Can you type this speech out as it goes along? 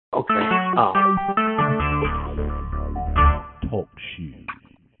Okay. Talk shoes.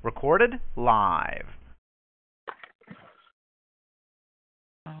 Recorded live.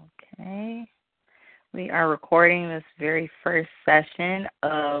 Okay. We are recording this very first session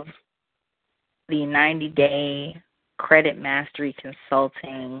of the 90-day credit mastery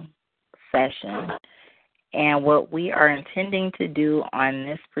consulting session. And what we are intending to do on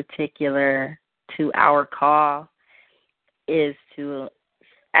this particular 2-hour call is to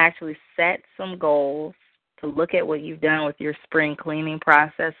actually set some goals, to look at what you've done with your spring cleaning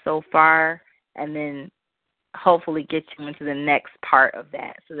process so far, and then hopefully get you into the next part of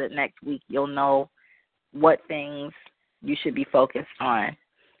that so that next week you'll know what things you should be focused on.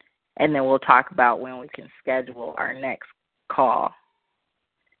 And then we'll talk about when we can schedule our next call.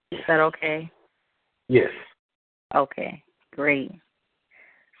 Is that okay? Yes. Okay, great.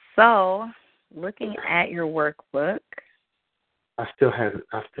 So, looking at your workbook. I still haven't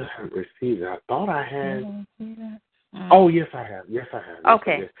received it. I thought I had. Oh, yes, I have. Yes, I have.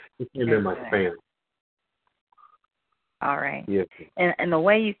 Okay. It's in my spam. All right. Yes. And the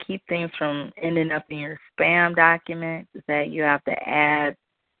way you keep things from ending up in your spam document is that you have to add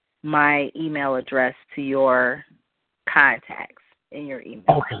my email address to your contacts in your email.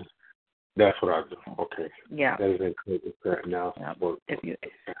 Okay. That's what I do. Okay. Yeah. That is included right now. Yeah.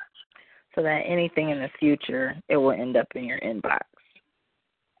 So that anything in the future, it will end up in your inbox.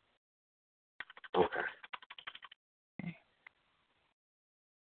 Okay.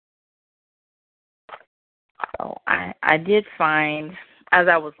 So I did find, as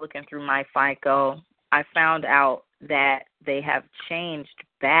I was looking through my FICO, I found out that they have changed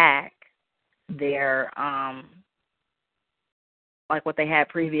back their, like what they had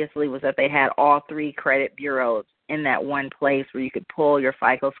previously was that they had all 3 credit bureaus in that one place where you could pull your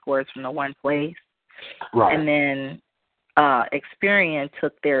FICO scores from the one place. Right. And then Experian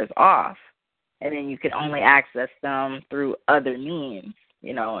took theirs off, and then you could only access them through other means,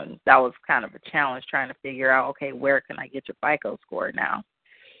 you know, and that was kind of a challenge trying to figure out, okay, where can I get your FICO score now?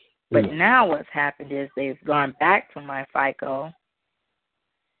 But now what's happened is they've gone back to my FICO,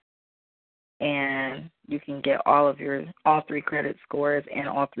 and you can get all 3 credit scores and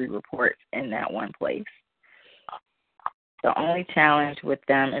all 3 reports in that one place. The only challenge with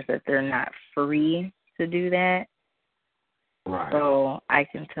them is that they're not free to do that. Right. So I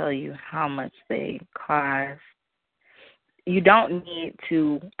can tell you how much they cost. You don't need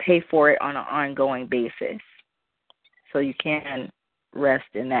to pay for it on an ongoing basis. So you can rest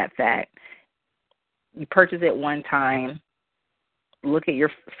in that fact. You purchase it one time, look at your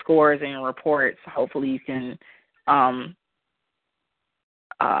scores and your reports. Hopefully you can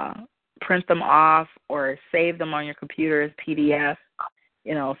print them off or save them on your computer as PDF.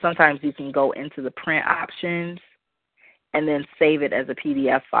 You know, sometimes you can go into the print options and then save it as a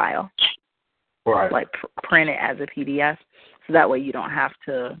PDF file. Right. Like print it as a PDF. So that way you don't have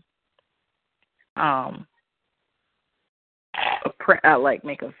to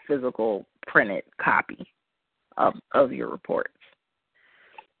make a physical printed copy of your reports.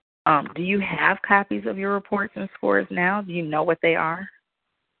 Do you have copies of your reports and scores now? Do you know what they are?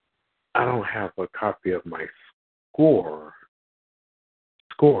 I don't have a copy of my scores,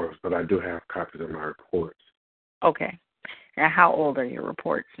 but I do have copies of my reports. Okay. And how old are your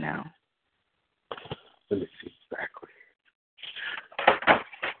reports now? Let me see exactly.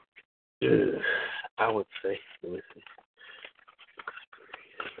 I would say, let me see.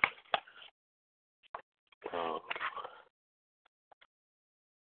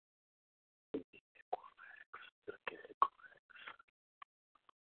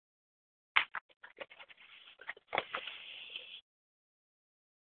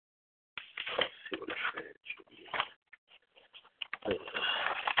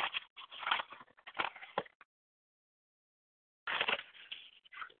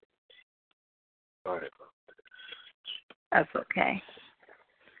 Sorry about this. That's okay.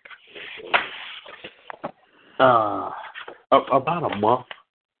 About a month.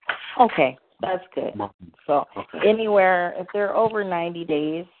 Okay, that's good. So Okay. anywhere, if they're over 90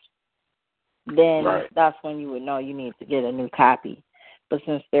 days, then Right. that's when you would know you need to get a new copy. But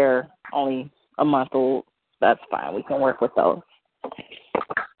since they're only a month old, that's fine. We can work with those.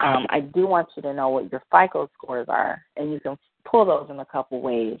 I do want you to know what your FICO scores are, and you can pull those in a couple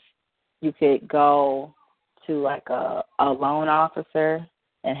ways. You could go to like a loan officer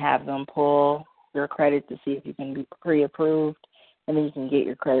and have them pull your credit to see if you can be pre-approved, and then you can get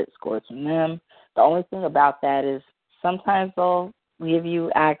your credit scores from them. The only thing about that is sometimes they'll give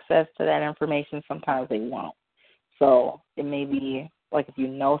you access to that information, sometimes they won't. So it may be like if you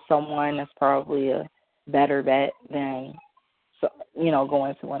know someone, that's probably a better bet than go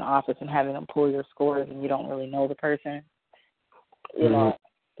into an office and having them pull your scores and you don't really know the person, know,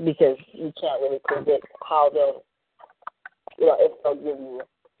 because you can't really predict how they'll, if they'll give you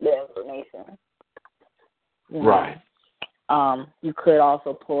the information. Right. You could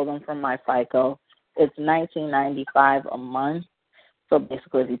also pull them from my FICO. It's $19.95 a month. So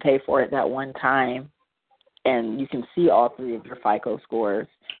basically, if you pay for it that one time, and you can see all three of your FICO scores,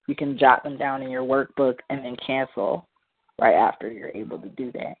 you can jot them down in your workbook and then cancel right after you're able to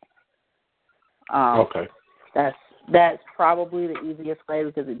do that. Okay. That's probably the easiest way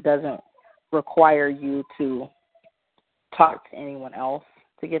because it doesn't require you to talk to anyone else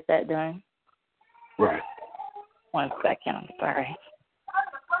to get that done. Right. 1 second, I'm sorry.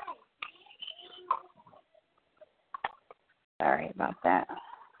 Sorry about that.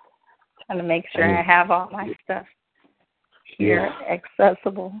 Trying to make sure I have all my stuff here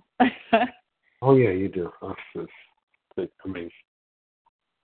accessible. Oh, yeah, you do. All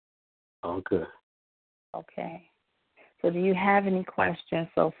good. Okay. So do you have any questions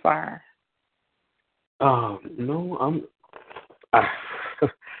so far? No,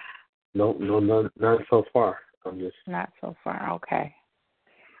 none so far. Not so far, okay.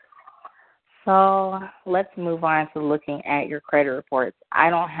 So let's move on to looking at your credit reports. I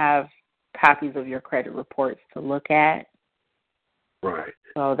don't have copies of your credit reports to look at. Right.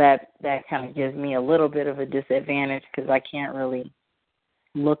 So that kind of gives me a little bit of a disadvantage because I can't really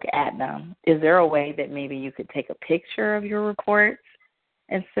look at them. Is there a way that maybe you could take a picture of your reports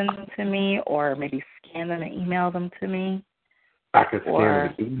and send them to me, or maybe scan them and email them to me? I can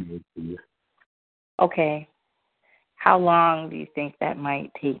scan and email to you. Okay. How long do you think that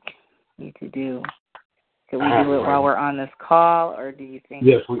might take you to do? Could we do it while we're on this call, or do you think?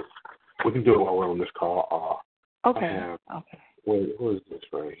 Yes, we can do it while we're on this call. Okay. Okay. Wait, what is this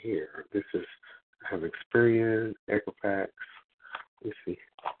right here? This is, I have Experian, Equifax. Let's see.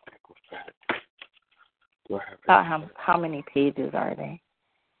 Equifax. Do I have how many pages are they?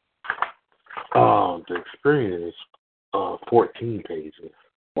 The Experian is 14 pages.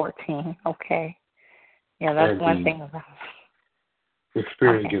 14, okay. Yeah, that's one thing about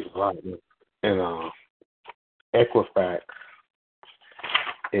Experian gets a lot. And Equifax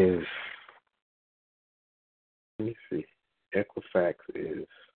is, let me see. Equifax is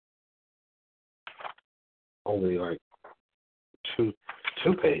only like two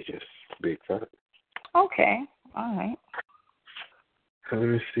pages, to be exact. Okay, all right. So let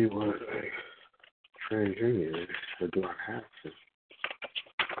me see what TransUnion is, or do I have to?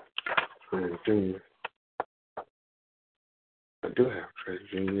 TransUnion. I do have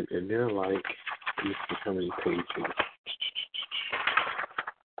TransUnion, and they're like, let me see how many pages.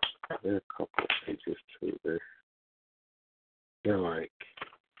 There are a couple of pages too. They're like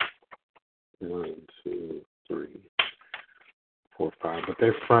 1, 2, 3, 4, 5, but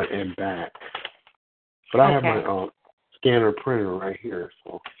they're front and back. But I have my scanner printer right here,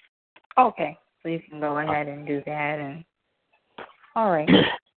 so. Okay, so you can go ahead and do that. And all right.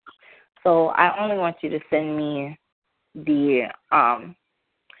 So I only want you to send me the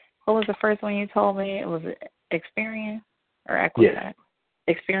what was the first one you told me? It was Experian or Equifax?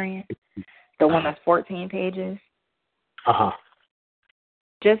 Yes. Experian. The one that's 14 pages.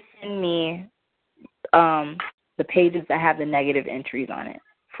 Just send me the pages that have the negative entries on it,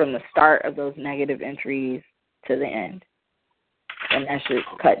 from the start of those negative entries to the end. And that should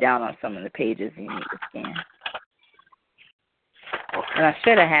cut down on some of the pages you need to scan. And I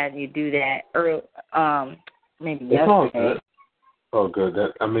should have had you do that early, maybe yesterday. Oh, good.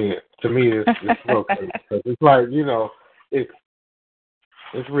 That, I mean, to me, it's okay. It's like,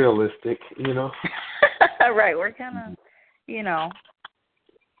 it's realistic, Right. We're kind of,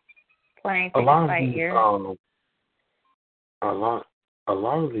 playing things by ear. A lot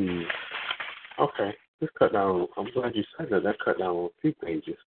of these. Okay, this cut down. I'm glad you said that. That cut down on a few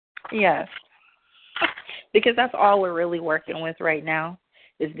pages. Yes, because that's all we're really working with right now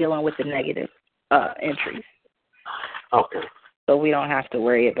is dealing with the negative entries. Okay. So we don't have to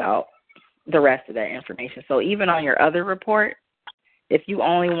worry about the rest of that information. So even on your other report, if you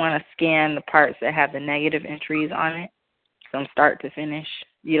only want to scan the parts that have the negative entries on it, from start to finish,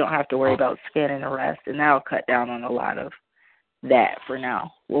 you don't have to worry about scanning the rest, and that'll cut down on a lot of that for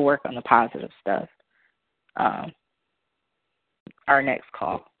now. We'll work on the positive stuff. Our next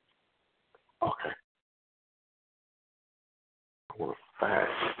call. Okay. I want to fax,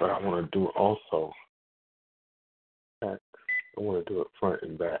 but I want to do it also. Fax. I want to do it front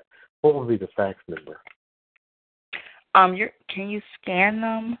and back. What would be the fax number? Can you scan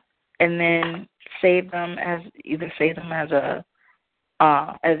them and then save them as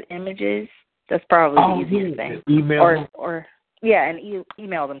as images? That's probably the easiest thing. Email them? Or Yeah, and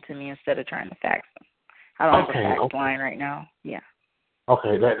email them to me instead of trying to fax them. I don't have a fax line right now. Yeah.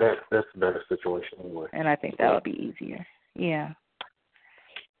 Okay, that's a better situation anyway. And I think that would be easier. Yeah.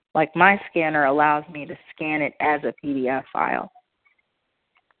 Like my scanner allows me to scan it as a PDF file.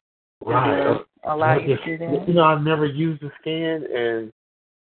 Right. Allow you to do that? You know, I've never used a scan, and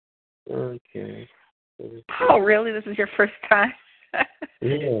okay. Oh, really? This is your first time?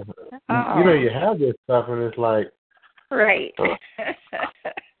 Yeah. Oh. You know, you have this stuff, and it's like right.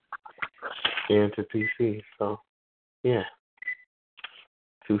 Scan to PC. So, yeah.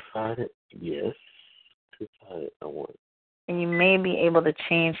 Two-sided, yes. Two-sided, I want. And you may be able to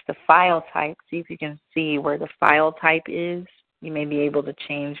change the file type. See if you can see where the file type is. You may be able to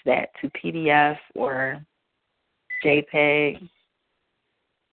change that to PDF or JPEG.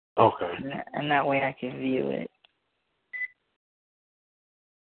 Okay. And that way I can view it.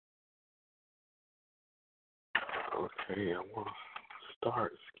 Okay, I want to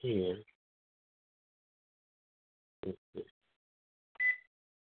start scan.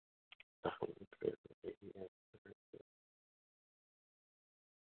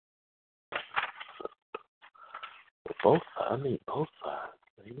 Both sides. I need both sides,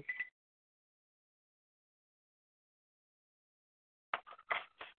 baby.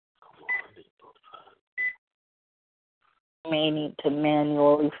 Come on, I need both sides. You may need to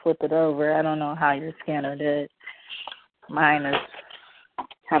manually flip it over. I don't know how your scanner does. Mine is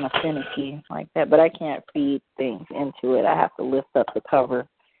kind of finicky like that, but I can't feed things into it. I have to lift up the cover.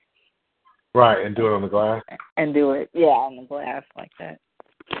 Right, and do it on the glass? And do it, yeah, on the glass like that.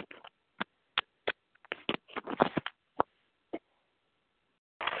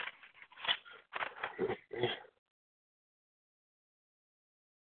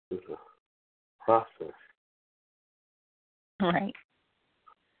 It's a process. Right.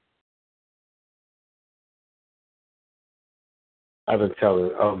 I've been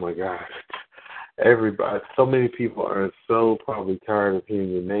telling, oh my gosh, everybody, so many people are so probably tired of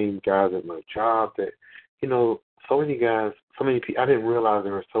hearing your name, guys at my job, that, you know, so many guys, so many people, I didn't realize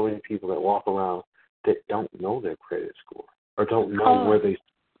there were so many people that walk around that don't know their credit score or don't know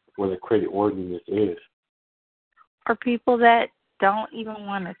where the credit worthiness is. Or people that don't even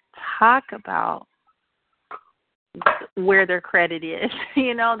want to talk about where their credit is.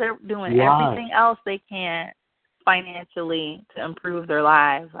 You know, they're doing everything else they can financially to improve their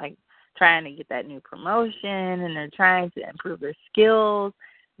lives, like trying to get that new promotion, and they're trying to improve their skills,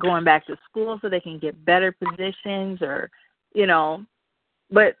 going back to school so they can get better positions, or, you know,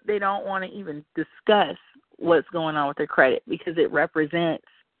 but they don't want to even discuss what's going on with their credit because it represents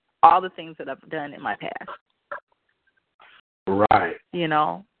all the things that I've done in my past. Right. You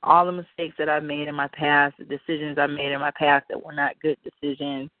know, all the mistakes that I've made in my past, the decisions I made in my past that were not good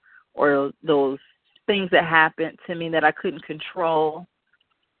decisions, or those things that happened to me that I couldn't control,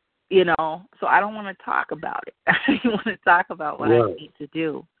 you know. So I don't want to talk about it. I want to talk about what I need to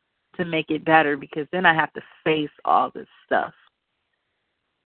do to make it better, because then I have to face all this stuff,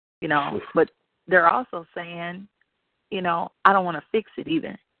 you know. But they're also saying, you know, I don't want to fix it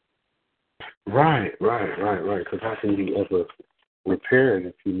either. Right. Because how can you ever repair it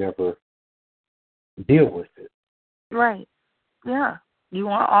if you never deal with it? Right. Yeah. You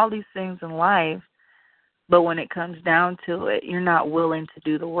want all these things in life, but when it comes down to it, you're not willing to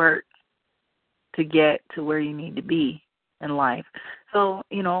do the work to get to where you need to be in life. So,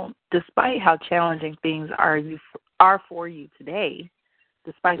 you know, despite how challenging things are for you today,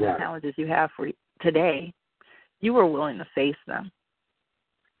 despite the challenges you have for today, you were willing to face them.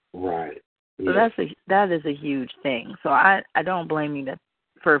 Right. So that is a huge thing. So I don't blame you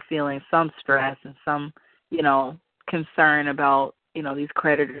for feeling some stress and some, you know, concern about, you know, these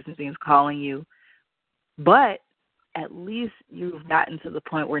creditors and things calling you. But at least you've gotten to the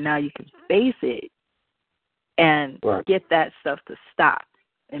point where now you can face it and get that stuff to stop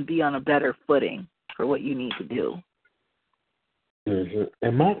and be on a better footing for what you need to do. Mm-hmm.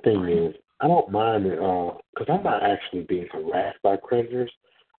 And my thing is, I don't mind it because I'm not actually being harassed by creditors.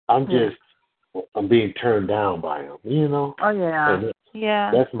 I'm being turned down by them, you know? Oh, yeah. And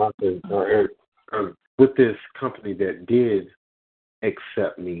that's my thing. With this company that did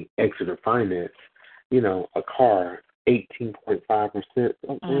accept me, Exeter Finance, you know, a car, 18.5%.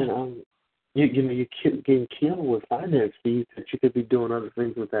 Man, you're getting killed with finance fees that you could be doing other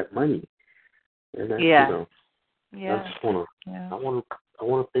things with that money. And that's, you know, I just want to, I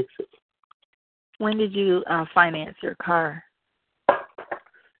want to fix it. When did you finance your car?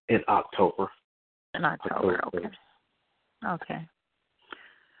 In October. In October, okay.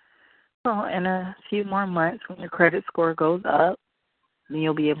 Well, in a few more months, when your credit score goes up, then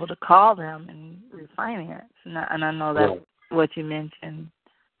you'll be able to call them and refinance. And I know what you mentioned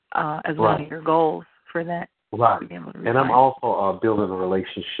as one of your goals for that. Right. And I'm also building a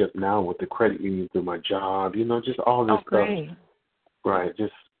relationship now with the credit union through my job, just all this stuff. Great. Right.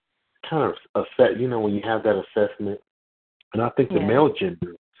 Just kind of assess, when you have that assessment. And I think the male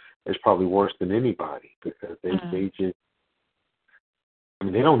gender is probably worse than anybody because they just,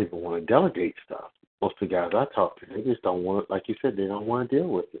 they don't even want to delegate stuff. Most of the guys I talk to, they just don't want, like you said, they don't want to deal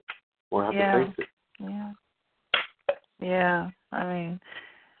with it or have to face it. Yeah.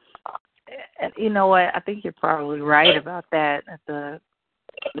 And you know what? I think you're probably right about that. The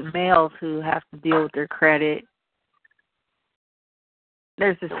males who have to deal with their credit,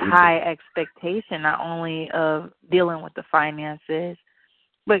 there's this high expectation not only of dealing with the finances,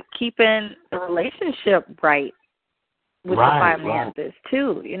 but keeping the relationship right with the finances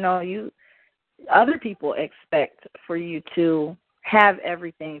too. Other people expect for you to have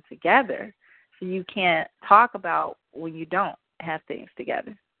everything together, so you can't talk about when you don't have things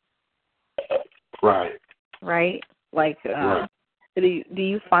together. Right. Like, do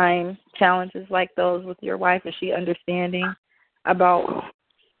you find challenges like those with your wife? Is she understanding about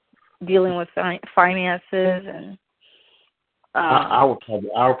dealing with finances? And I would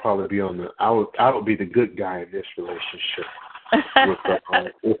probably be I would be the good guy in this relationship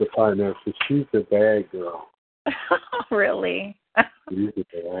with the finances. She's the bad girl. Really? She's the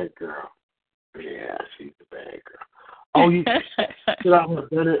bad girl. Yeah, she's the bad girl. Oh, should I have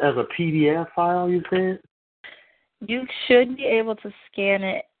done it as a PDF file, you said? You should be able to scan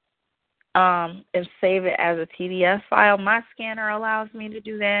it and save it as a PDF file. My scanner allows me to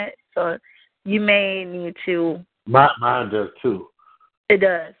do that, so you may need to. Mine does, too. It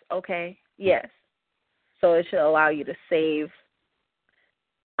does? Okay, yes. So it should allow you to save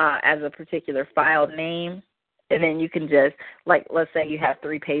as a particular file name, and then you can just, like, let's say you have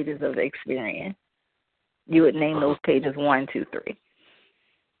 3 pages of experience. You would name those pages 1, 2, 3.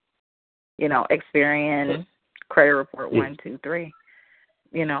 Experience, credit report 1, 2, 3.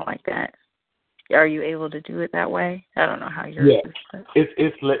 Like that. Are you able to do it that way? I don't know how you're. Yeah,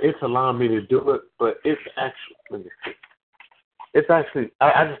 it's allowing me to do it, but it's actually. Let me see. It's actually.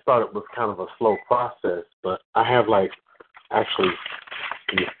 I just thought it was kind of a slow process, but I have actually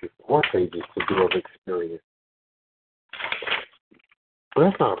 4 pages to do of experience. But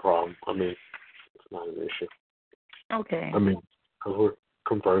that's not a problem. It's not an issue. Okay. Because we're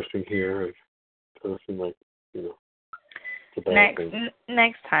conversing here, and it doesn't seem like, it's a bad thing.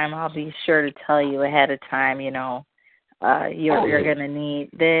 Next time, I'll be sure to tell you ahead of time, you're going to need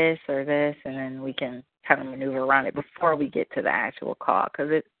this or this, and then we can kind of maneuver around it before we get to the actual call, because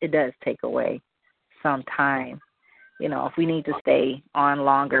it does take away some time. If we need to stay on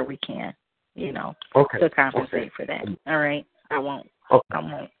longer, we can, to compensate for that. All right? I won't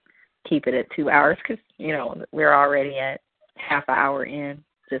keep it at 2 hours because, we're already at half an hour in,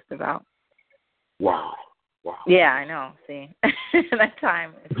 just about. Wow. Yeah, I know. See, that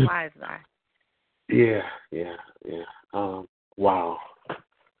time flies by. Yeah. Wow.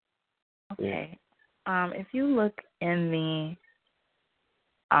 Okay. If you look in the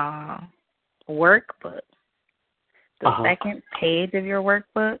workbook, the second page of your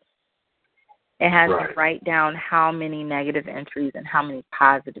workbook, it has you write down how many negative entries and how many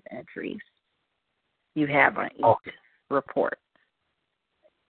positive entries you have on each report.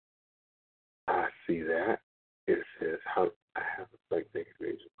 I see that. It says how I have negative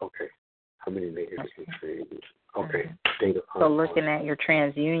entries. Okay. How many negative entries? Okay. Data. So looking at your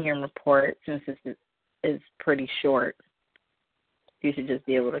TransUnion report, since this is pretty short, you should just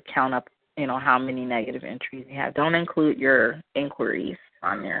be able to count up, how many negative entries you have. Don't include your inquiries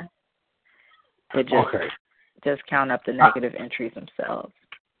on there, but just count up the negative entries themselves.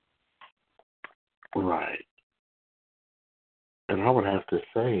 Right. And I would have to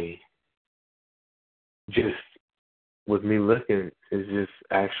say, just with me looking, it's just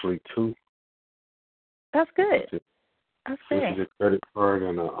actually 2. That's good. That's good. This is a credit card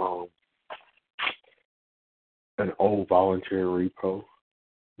and an old voluntary repo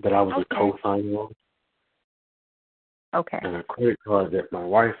that I was a co-signer on. Okay. And a credit card that my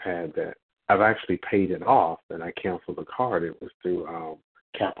wife had that I've actually paid it off, and I canceled the card. It was through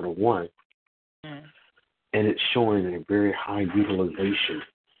Capital One. And it's showing a very high utilization.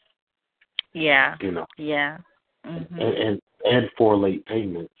 Yeah. Yeah. Mm-hmm. And 4 late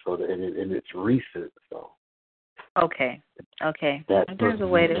payments, and it's recent. So. Okay. There's a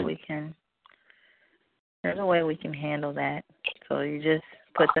way that we can. There's a way we can handle that. So you just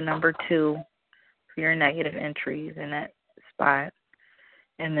put the number 2 for your negative entries in that spot,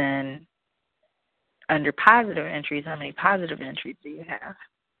 and then under positive entries, how many positive entries do you have?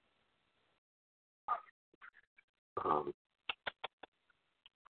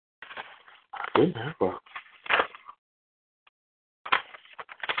 didn't have a.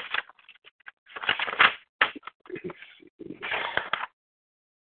 Let me see.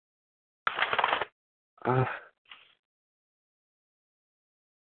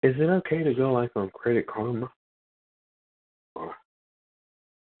 Is it okay to go like on Credit Karma? Or,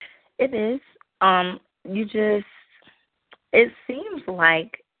 It is. It seems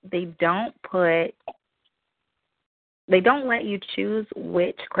like they don't let you choose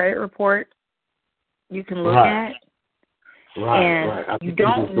which credit report you can look at. Right. You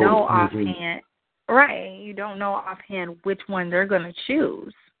don't know offhand. Right. You don't know offhand which one they're going to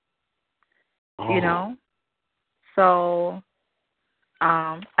choose. Oh. You know? So,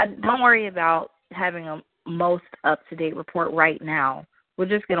 don't worry about having a most up-to-date report right now. We're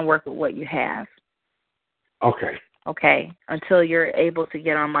just going to work with what you have. Okay. Okay, until you're able to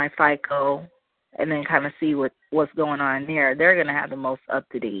get on my FICO and then kind of see what's going on there. They're going to have the most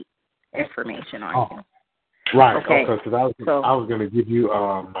up-to-date information on you. Right. Okay. Because I was going to give you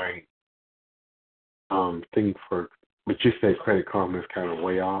my thing for, but you said Credit Karma is kind of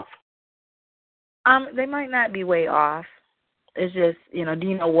way off. They might not be way off. It's just, do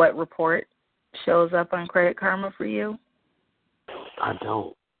you know what report shows up on Credit Karma for you? I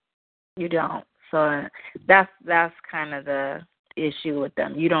don't. You don't. So that's kind of the issue with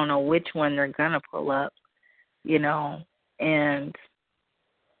them. You don't know which one they're going to pull up, and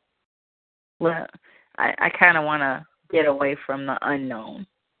well, I kind of want to get away from the unknown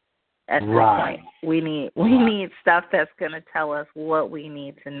at this point. We need stuff that's going to tell us what we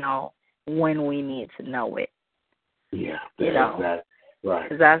need to know when we need to know it. Yeah, that right.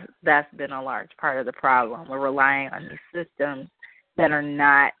 Because that's been a large part of the problem. We're relying on these systems that are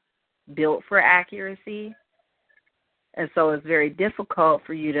not built for accuracy, and so it's very difficult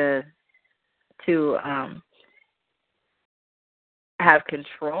for you to have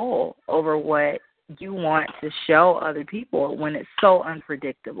control over what you want to show other people when it's so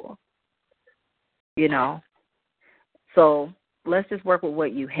unpredictable. So let's just work with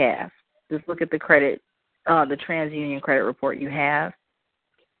what you have. Just look at the TransUnion credit report you have,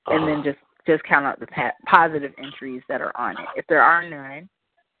 and then just count out the positive entries that are on it. If there are none,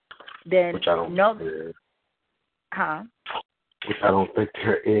 then which I don't know. Which I don't think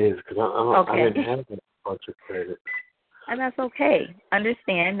there is, because I didn't have a bunch of credit. And that's okay.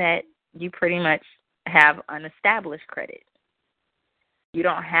 Understand that you pretty much have unestablished credit. You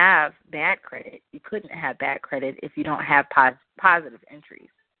don't have bad credit. You couldn't have bad credit if you don't have positive entries.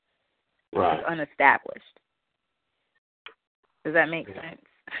 Right. It's unestablished. Does that make sense?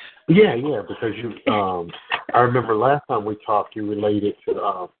 Yeah, because you, I remember last time we talked, you related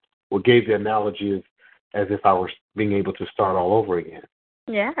to, gave the analogy as if I were being able to start all over again.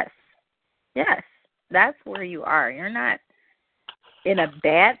 Yes. That's where you are. You're not in a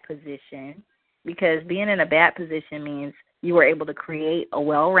bad position, because being in a bad position means you were able to create a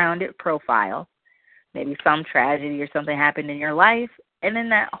well-rounded profile. Maybe some tragedy or something happened in your life, and then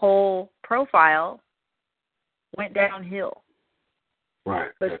that whole profile went downhill.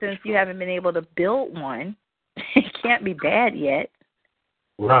 Right. But since you haven't been able to build one, it can't be bad yet.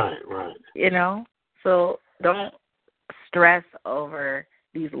 Right. So don't stress over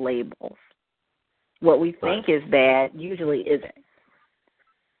these labels. What we think is bad usually isn't.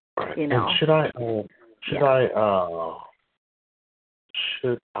 Right. And should I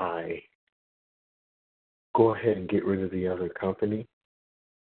go ahead and get rid of the other company?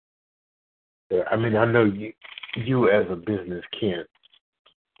 I mean, I know you as a business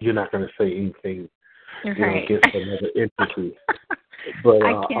you're not going to say anything against another entity. But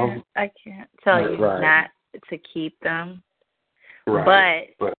I can't tell you not to keep them.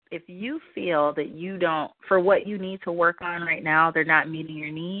 Right. But if you feel that you don't, for what you need to work on right now, they're not meeting your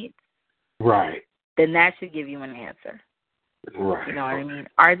needs, right, then that should give you an answer. Right. You know what I mean?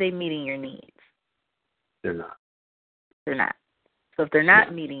 Are they meeting your needs? They're not. So if they're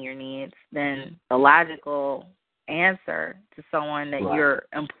not meeting your needs, then the logical answer to someone that you've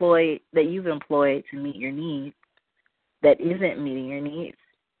employed to meet your needs that isn't meeting your needs,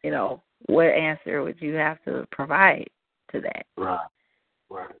 what answer would you have to provide to that? Right.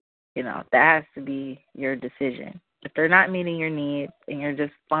 That has to be your decision. If they're not meeting your needs and you're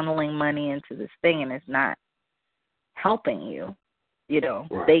just funneling money into this thing and it's not helping you,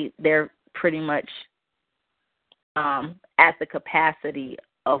 they're pretty much at the capacity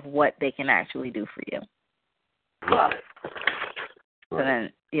of what they can actually do for you. Right. So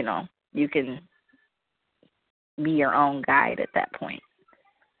then, you can be your own guide at that point.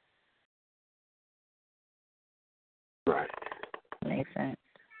 Right. Makes sense.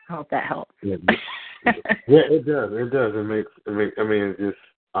 I hope that helps. Yeah, it does. It does. It makes. I mean, it's just.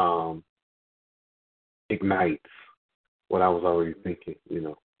 ignites what I was already thinking,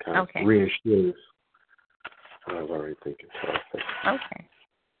 kind of Okay. reassures what I was already thinking. So Okay.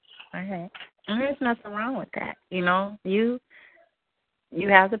 All right. And there's nothing wrong with that. You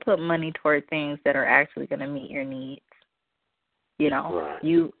have to put money toward things that are actually going to meet your needs. right,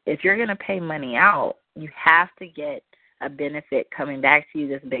 If you're going to pay money out, you have to get a benefit coming back to you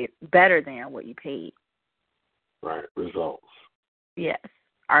that's better than what you paid. right, results. Yes.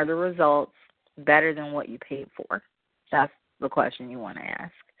 Are the results better than what you paid for? That's the question you want to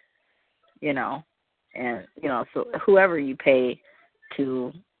ask. And so whoever you pay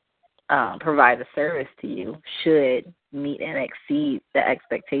to provide a service to you should meet and exceed the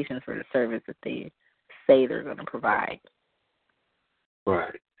expectations for the service that they say they're going to provide.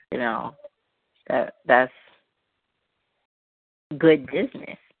 Right. That's good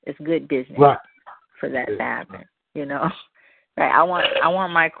business. It's good business Right. for that to happen. Right? I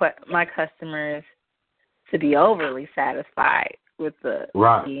want my customers to be overly satisfied with the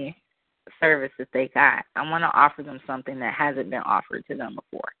service that they got. I want to offer them something that hasn't been offered to them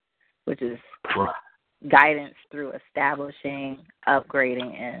before, which is guidance through establishing,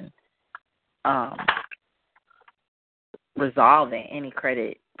 upgrading, and resolving any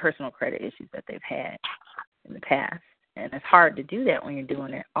personal credit issues that they've had in the past. And it's hard to do that when you're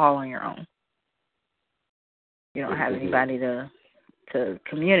doing it all on your own. You don't have anybody to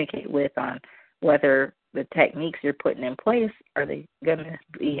communicate with on whether the techniques you're putting in place, are they going to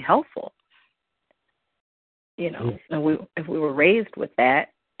be helpful? If we were raised with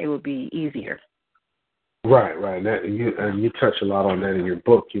that, it would be easier. Right. And you touch a lot on that in your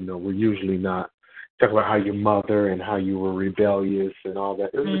book. We're usually not talk about how your mother and how you were rebellious and all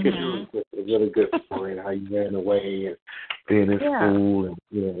that. It was a really good story and how you ran away and being in school and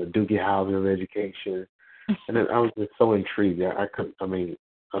the Doogie Howser education. And then I was just so intrigued. I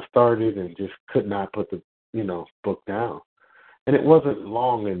started and just could not put the book down. And it wasn't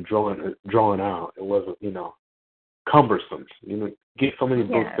long and drawn out. It wasn't cumbersome. Get so many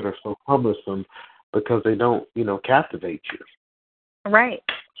books that are so cumbersome because they don't captivate you. Right.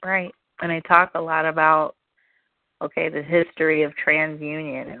 And they talk a lot about the history of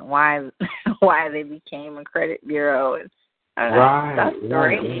TransUnion and why they became a credit bureau. And that's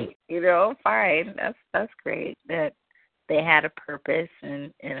great. Fine. That's great that they had a purpose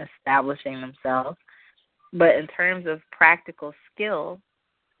in establishing themselves. But in terms of practical skill,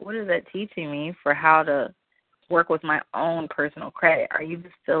 what is that teaching me for how to work with my own personal credit? Are you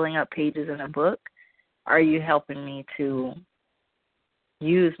just filling up pages in a book? Are you helping me to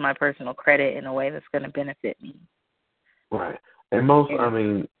use my personal credit in a way that's going to benefit me? Right. And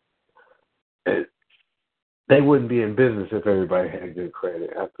they wouldn't be in business if everybody had good credit,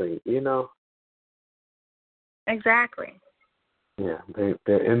 I think, Exactly. Yeah,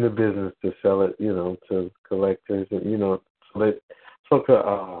 they're in the business to sell it, to collectors, and,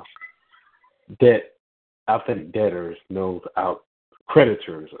 debt. I think debtors knows out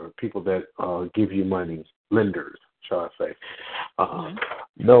creditors or people that give you money, lenders, shall I say,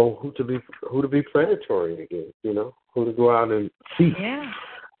 know who to be predatory against, who to go out and seek. Yeah.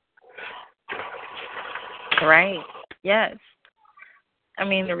 Right. Yes.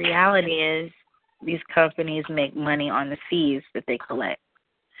 The reality is these companies make money on the fees that they collect.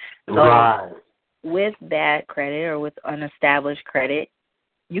 So with bad credit or with unestablished credit,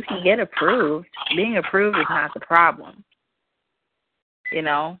 you can get approved. Being approved is not the problem.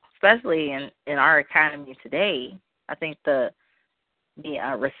 Especially in our economy today. I think the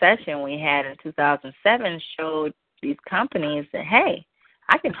recession we had in 2007 showed these companies that, hey,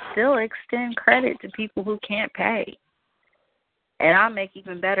 I can still extend credit to people who can't pay. And I'll make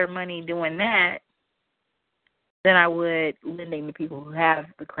even better money doing that than I would lending to people who have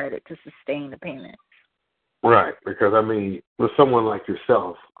the credit to sustain the payment. Right, because, with someone like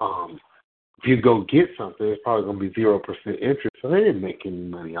yourself, if you go get something, it's probably going to be 0% interest, so they didn't make any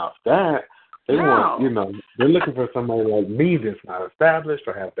money off that. They want, they're looking for somebody like me that's not established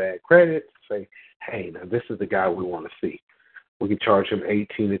or have bad credit to say, hey, now this is the guy we want to see. We can charge him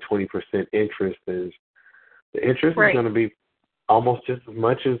 18 to 20% interest. The interest is going to be almost just as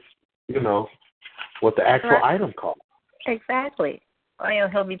much as, what the actual item costs. Exactly. Well,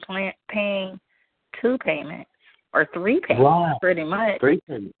 he'll be paying 2 payments or 3 payments, pretty much. 3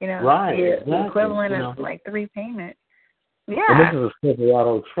 payments. The equivalent of like 3 payments. Yeah. And this is a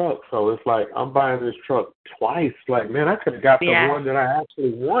Silverado truck, so it's like I'm buying this truck twice. Like, man, I could have got the one that I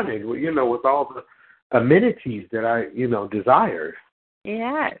actually wanted, with all the amenities that I, desired.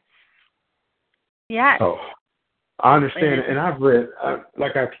 Yes. Yes. So I understand, and I've read,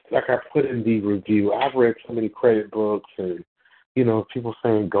 like I put in the review, I've read so many credit books, and people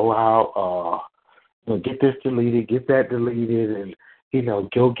saying go out, get this deleted, get that deleted, and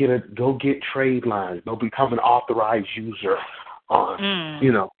go get trade lines, go become an authorized user on,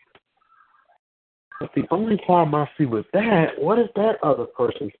 But the only problem I see with that, what if that other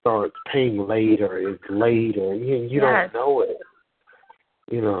person starts paying late or is late or you don't know it?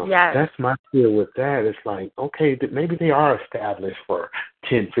 That's my fear with that. It's like, okay, maybe they are established for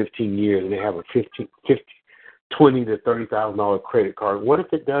 10, 15 years and they have a $20,000 to $30,000 credit card. What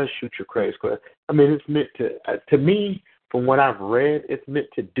if it does shoot your credit score? I mean, it's meant to me, from what I've read, it's meant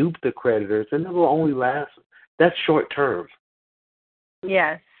to dupe the creditors, and it will only last. That's short term.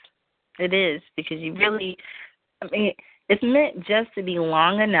 Yes, it is, because it's meant just to be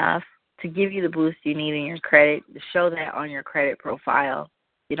long enough to give you the boost you need in your credit, to show that on your credit profile,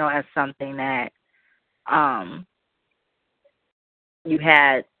 as something that you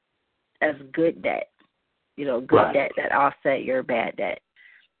had as good debt, good debt that offset your bad debt,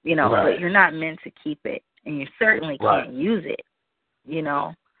 but you're not meant to keep it, and you certainly can't use it,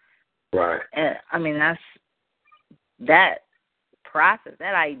 Right. And, I mean, that process,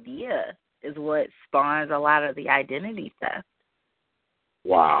 that idea is what spawns a lot of the identity theft.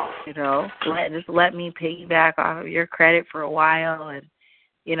 Wow. Just let me piggyback off of your credit for a while, and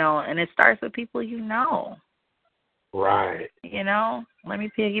and it starts with people Right. Let me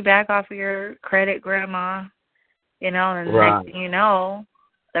piggyback off of your credit, grandma. And the next thing you know,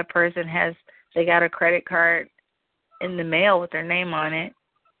 that person they got a credit card in the mail with their name on it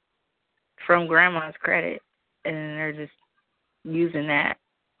from grandma's credit, and they're just using that.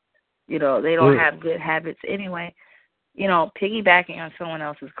 They don't have good habits anyway. Piggybacking on someone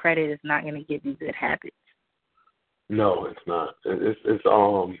else's credit is not going to give you good habits. No, it's not. It's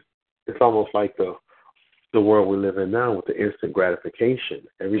almost like the world we live in now with the instant gratification.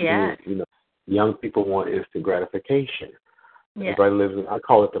 Everything is, young people want instant gratification. Yeah. Everybody lives in, I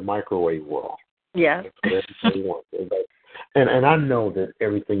call it the microwave world. Yeah. Everybody wants. And I know that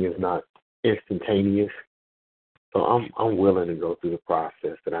everything is not instantaneous. So I'm willing to go through the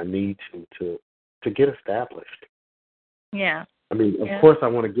process that I need to get established. Yeah. I mean, of course, I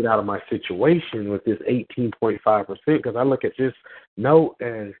want to get out of my situation with this 18.5% because I look at this note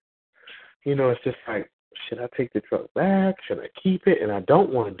as, it's just like, should I take the truck back? Should I keep it? And I don't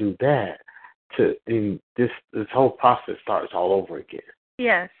want to do that. This whole process starts all over again.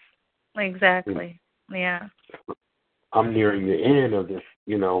 Yes, exactly. Yeah. I'm nearing the end of this,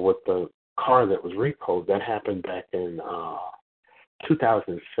 with the car that was repoed. That happened back in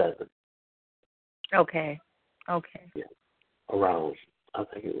 2007. Okay. Yeah. Around, I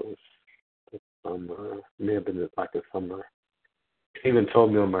think it was the summer, may have been like the summer. It even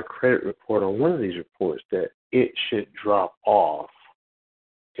told me on my credit report, on one of these reports, that it should drop off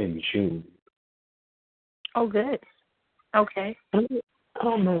in June. Oh, good. Okay. I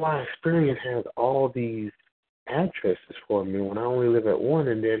don't know why Experian has all these addresses for me when I only live at one,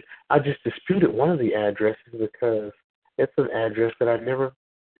 and then I just disputed one of the addresses because it's an address that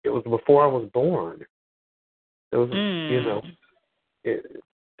it was before I was born. It was,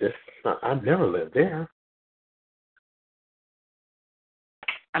 I've never lived there.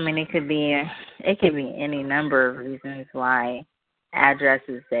 I mean, it could be any number of reasons why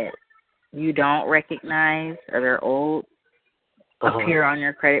addresses that you don't recognize or they're old appear on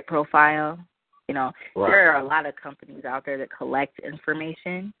your credit profile. There are a lot of companies out there that collect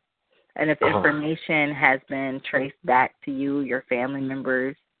information, and if information has been traced back to you, your family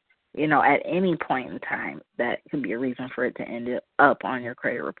members, at any point in time, that could be a reason for it to end up on your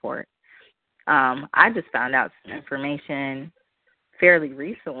credit report. I just found out some information fairly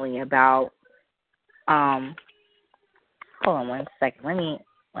recently about, hold on one second. Let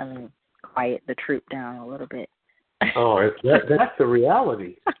me quiet the troop down a little bit. Oh, that's the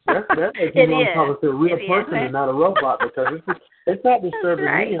reality. That's if you want to talk to a real person and not a robot, because it's not disturbing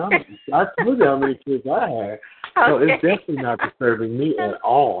me. I told you how many kids I had. So it's definitely not disturbing me at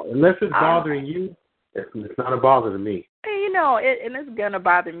all. Unless it's bothering you, it's not a bother to me. And it's going to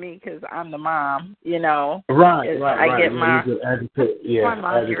bother me because I'm the mom, Right. I get my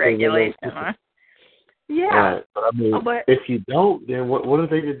mommy regulation. Yeah. Right. But I mean, if you don't, then what are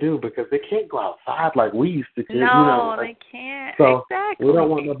they to do? Because they can't go outside like we used to. No, they can't. So exactly. We don't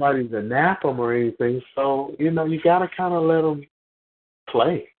want nobody to nap them or anything. So, you got to kind of let them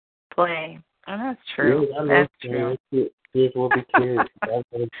play. Oh, that's true. Yeah, that's true. Kids will be kids. That's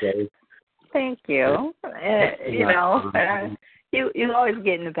what I'm saying. Thank you. You always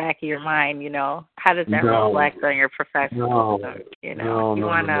get in the back of your mind, how does that reflect on your professional?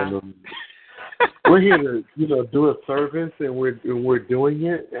 No. We're here to, do a service, and we're doing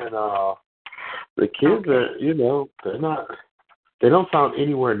it, and the kids are, they don't sound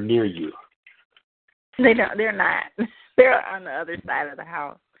anywhere near you. They don't. They're not. They're on the other side of the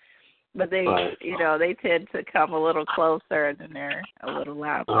house. But they, Right. they tend to come a little closer and then they're a little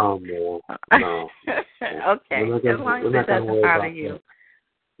louder. Oh, no. Okay. As long as it doesn't bother you.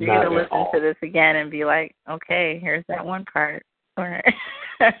 You're going to listen to this again and be like, okay, here's that one part. All right.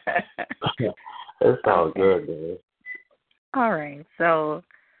 It's all good, man. All right. So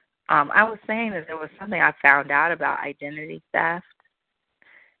I was saying that there was something I found out about identity theft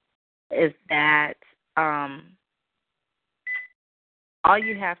is that all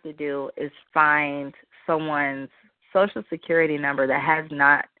you have to do is find someone's Social Security number that has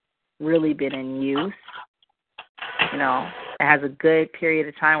not really been in use. It has a good period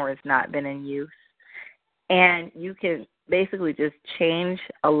of time where it's not been in use. And you can basically just change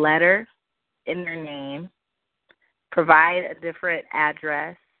a letter in their name, provide a different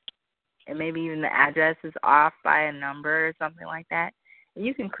address, and maybe even the address is off by a number or something like that. And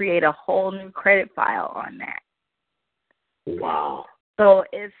you can create a whole new credit file on that. Wow. So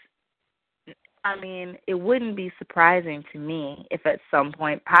it wouldn't be surprising to me if at some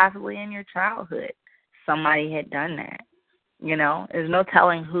point, possibly in your childhood, somebody had done that. There's no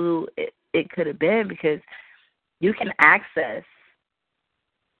telling who it could have been because you can access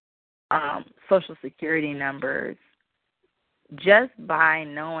Social Security numbers just by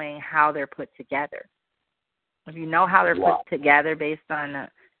knowing how they're put together. If you know how they're put together based on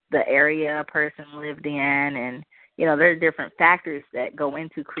the area a person lived in and there are different factors that go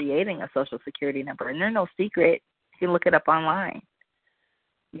into creating a Social Security number, and they're no secret. You can look it up online.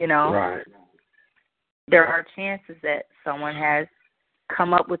 Right. There are chances that someone has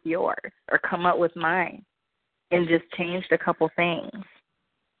come up with yours or come up with mine and just changed a couple things,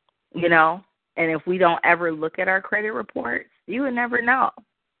 And if we don't ever look at our credit reports, you would never know.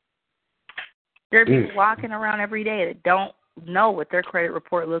 There are people walking around every day that don't know what their credit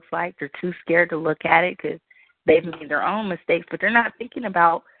report looks like. They're too scared to look at it because they've made their own mistakes, but they're not thinking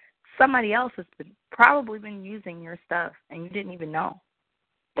about somebody else has probably been using your stuff and you didn't even know.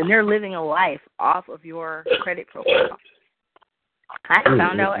 And they're living a life off of your credit profile. I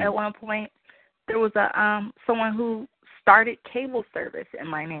found out at one point there was someone who started cable service in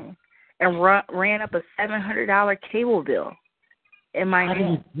my name and ran up a $700 cable bill in my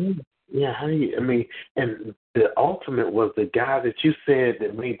name. And the ultimate was the guy that you said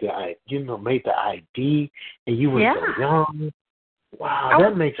that made the ID, and you were so young. Wow,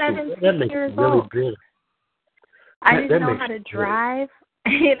 that makes you really good. I didn't know how to drive.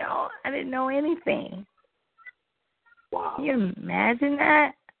 I didn't know anything. Wow. Can you imagine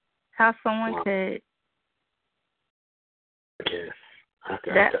that? How someone could? Yes,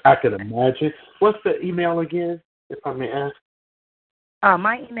 I could imagine. What's the email again, if I may ask?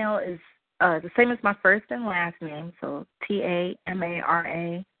 My email is the same as my first and last name, so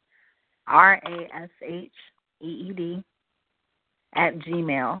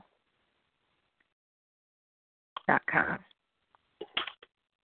TAMARASSED@gmail.com.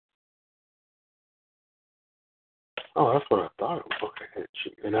 Oh, that's what I thought it was. Okay,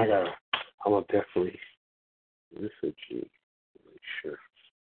 and I will definitely message you. Make sure.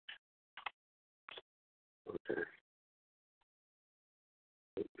 Okay.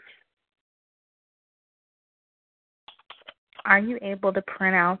 Are you able to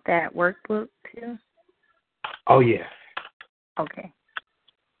print out that workbook too? Oh yeah. Okay.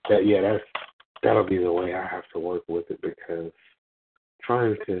 That'll be the way I have to work with it because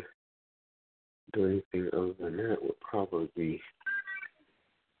trying to do anything other than that would probably be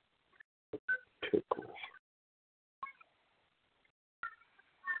a tickle.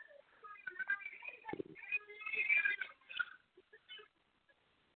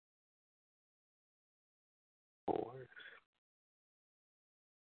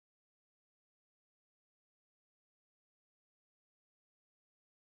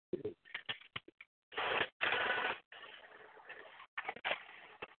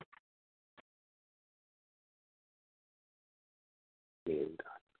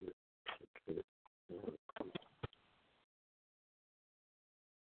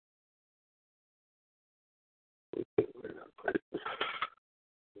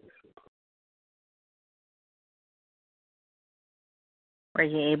 Were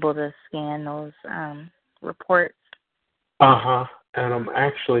you able to scan those reports? And I'm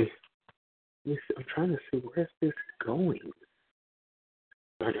actually, I'm trying to see where's this going.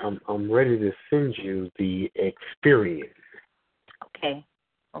 Like I'm ready to send you the experience. Okay.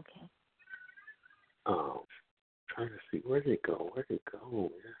 Trying to see where did it go?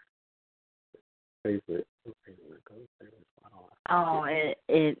 Favorite. Okay, where it goes. Oh,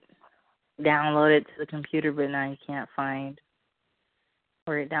 it downloaded to the computer, but now you can't find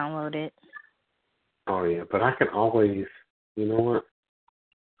where it downloaded. Oh, yeah. But I can always, you know what?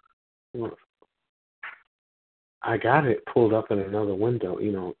 Look, I got it pulled up in another window.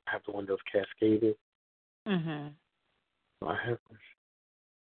 You know, have the windows cascaded. Mhm. So I have them.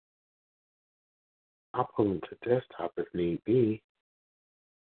 I'll pull them to desktop if need be.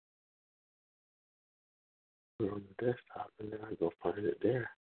 Put it on the desktop, and then I go find it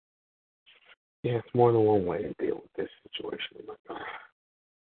there. Yeah, it's more than one way to deal with this situation. Oh, my God.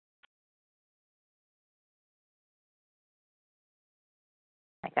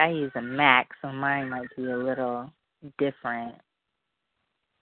 Like I use a Mac, so mine might be a little different.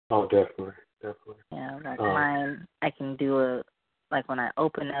 Oh, definitely. Yeah, like mine, I can do like when I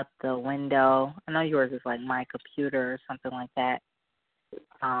open up the window. I know yours is like my computer or something like that.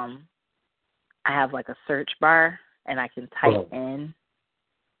 I have like a search bar, and I can type in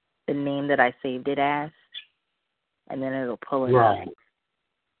the name that I saved it as, and then it'll pull it Right. up.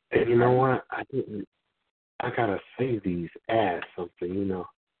 And you know what? I gotta save these as something, you know.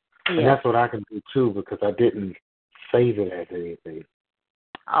 Yeah. And that's what I can do too, because I didn't save it as anything.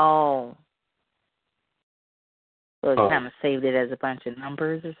 Oh. So it kind of saved it as a bunch of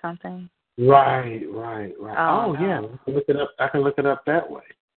numbers or something? Right. Oh, Yeah. no. I can look it up that way.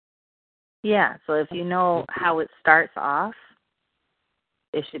 Yeah, so if you know how it starts off,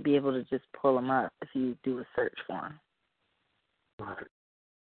 it should be able to just pull them up if you do a search for them. Right.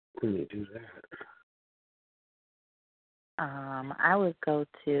 Let me do that. I would go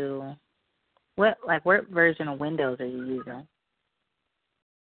to what version of Windows are you using?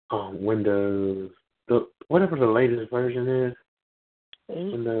 Windows, whatever the latest version is. 8?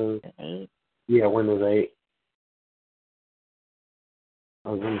 Windows. 8? Yeah, Windows 8. I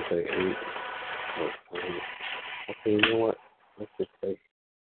was going to say 8. Okay, you know what? Let's just say.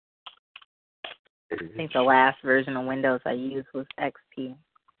 I think the last version of Windows I used was XP,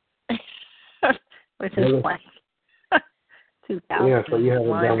 which is like 2000. Yeah, so you haven't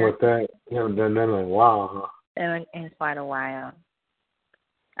done with that. You haven't done that in a while, huh? In quite a while.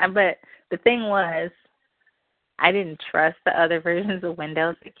 But the thing was, I didn't trust the other versions of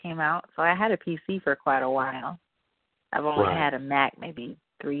Windows that came out, so I had a PC for quite a while. I've only had a Mac maybe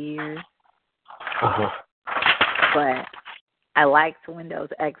 3 years. Uh-huh. But I liked Windows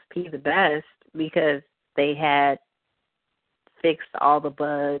XP the best because they had fixed all the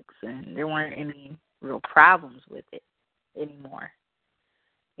bugs and there weren't any real problems with it anymore.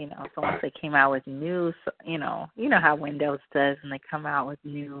 You know, so once they came out with new, you know how Windows does when they come out with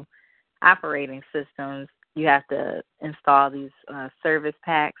new operating systems, you have to install these service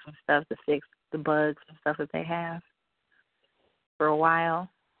packs and stuff to fix the bugs and stuff that they have for a while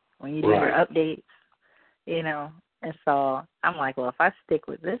when you do your updates, you know. And so I'm like, well, if I stick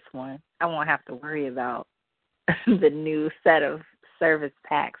with this one, I won't have to worry about the new set of service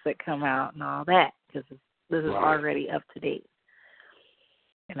packs that come out and all that because this is already up to date.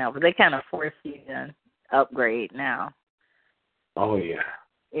 You know, but they kind of force you to upgrade now. Oh, yeah.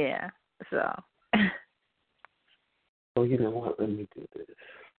 Yeah, so. So, you know what? Let me do this.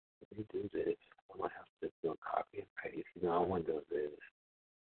 I might have to do a copy and paste. You know, I want to do this.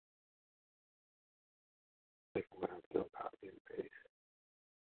 I think I'm going to have to do a copy and paste.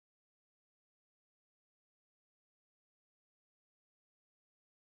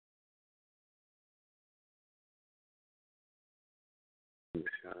 Let me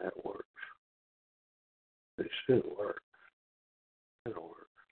see how that works. It should work. It'll work.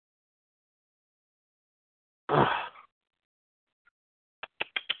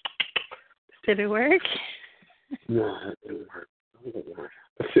 Did it work? No, it didn't work.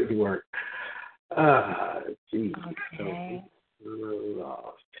 It didn't work. Geez. Okay. So, we're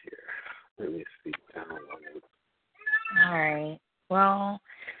lost here. Let me see. Download. All right. Well,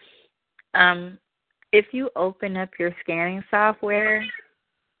 if you open up your scanning software,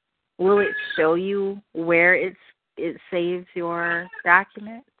 will it show you where it saves your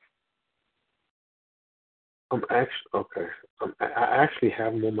documents? Okay. I actually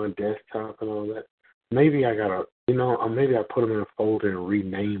have them on my desktop and all that. Maybe I gotta, maybe I put them in a folder and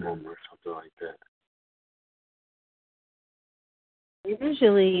rename them or something like that.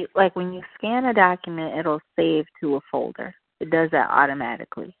 Usually, like when you scan a document, it'll save to a folder. It does that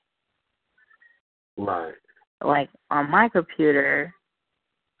automatically. Right. Like on my computer,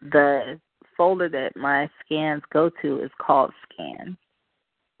 the folder that my scans go to is called Scan,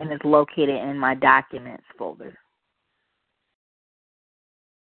 and it's located in my Documents folder.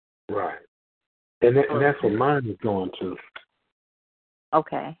 Right. And that's what mine is going to.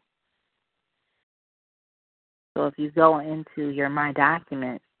 Okay. So if you go into your My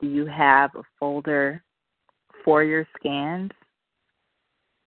Documents, do you have a folder for your scans?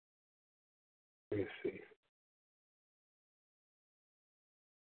 Let me see.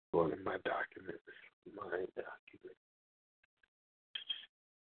 Going in my documents. My document.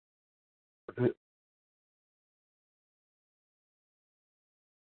 Let's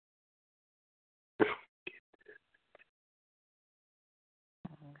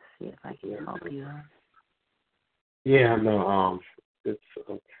see if I can help you. Yeah, no, it's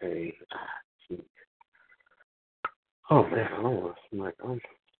okay. Oh man, I don't want to smack.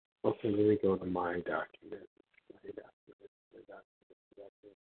 Okay, let me go to my document. My document.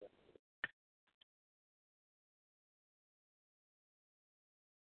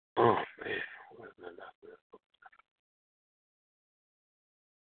 Oh man, where's my document?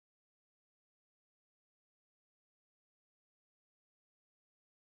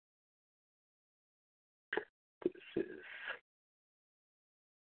 This is.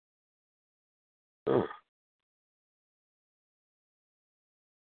 Oh,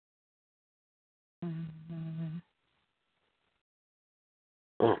 Mm-hmm.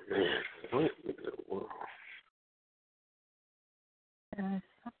 oh man, what in the world? This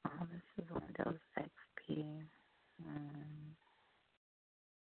is Windows XP.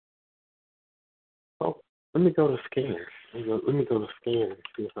 Oh, let me go to scan. Let me go to scan and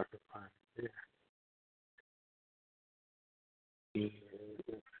see if I can find it there.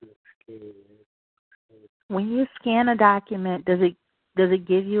 Scan. When you scan a document, does it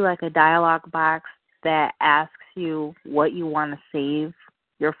give you like a dialog box that asks you what you want to save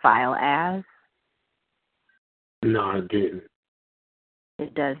your file as? No, I didn't.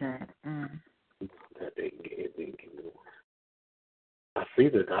 It doesn't. Mm. That didn't give me one. I see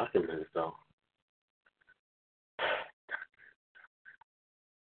the documents though.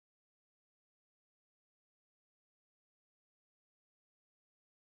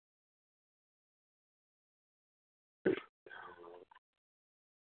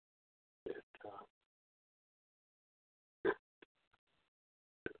 Desktop.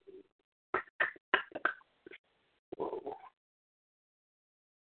 Whoa.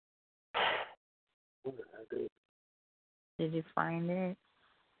 What did I do? Did you find it?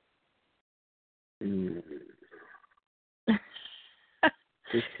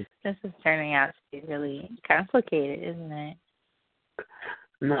 This is turning out to be really complicated, isn't it?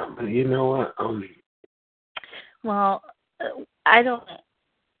 No, but you know what? Well, I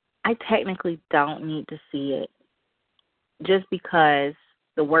technically don't need to see it just because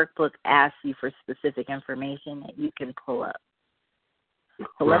the workbook asks you for specific information that you can pull up.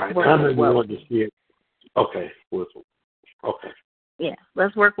 So let's work with what we see it. Okay. Okay. Yeah,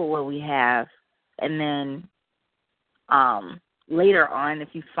 let's work with what we have, and then later on, if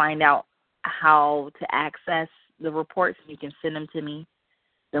you find out how to access the reports and you can send them to me,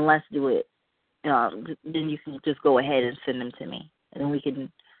 then let's do it. Then you can just go ahead and send them to me, and then we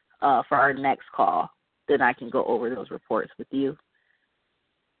can, for our next call, then I can go over those reports with you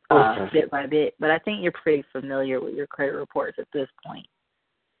bit by bit. But I think you're pretty familiar with your credit reports at this point,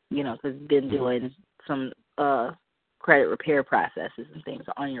 because you've been doing some credit repair processes and things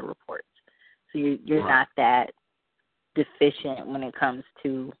on your reports. So you're not that deficient when it comes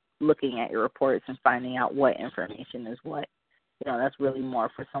to looking at your reports and finding out what information is what. That's really more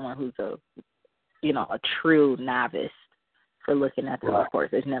for someone who's a true novice for looking at the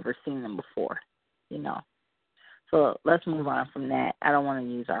reports. They've never seen them before, So let's move on from that. I don't want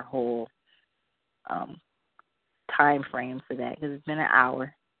to use our whole time frame for that because it's been an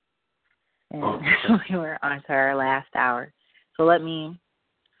hour. And we were on to our last hour. So let me,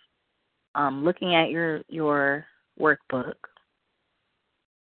 looking at your workbook.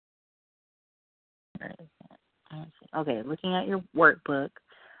 Okay, looking at your workbook,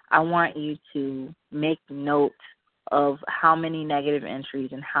 I want you to make note of how many negative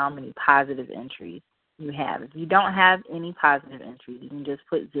entries and how many positive entries you have. If you don't have any positive entries, you can just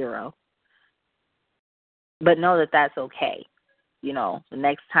put 0. But know that that's okay. The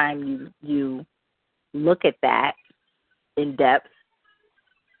next time you look at that in depth,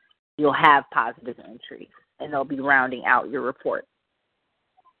 you'll have positive entries, and they'll be rounding out your report.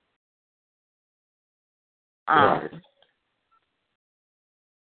 So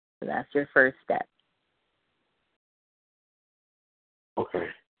that's your first step. Okay.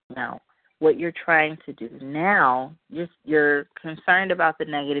 Now, what you're trying to do now, you're concerned about the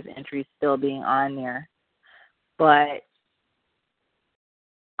negative entries still being on there, but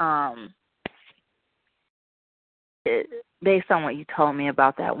based on what you told me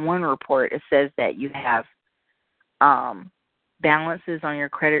about that one report, it says that you have balances on your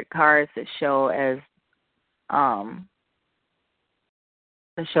credit cards that show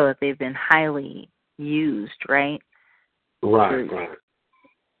that they've been highly used, right? Right.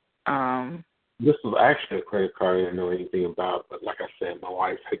 this was actually a credit card I didn't know anything about, but like I said, my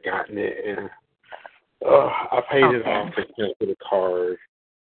wife had gotten it, and I paid it off and sent it to the card.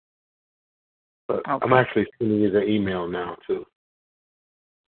 But I'm actually sending you the email now, too.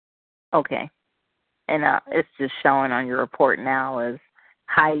 Okay. And it's just showing on your report now as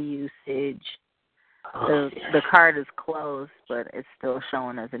high usage. The card is closed, but it's still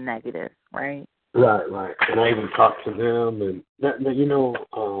showing as a negative, right? Right. And I even talked to them, and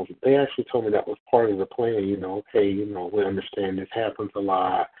they actually told me that was part of the plan. We understand this happens a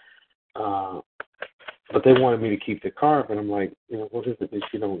lot, but they wanted me to keep the card. But I'm like, what is it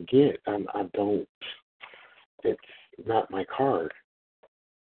that you don't get? I don't. It's not my card.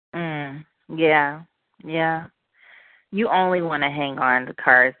 Yeah. You only want to hang on to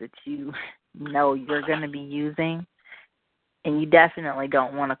cards that you know you're going to be using, and you definitely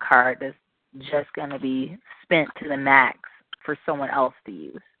don't want a card that's just going to be spent to the max for someone else to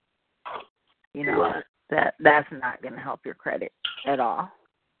use. Right. That's not going to help your credit at all.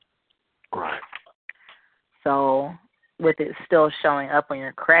 Right. So with it still showing up on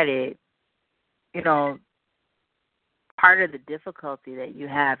your credit, part of the difficulty that you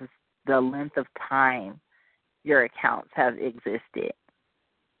have is the length of time your accounts have existed.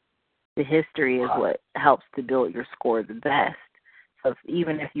 The history is what helps to build your score the best. So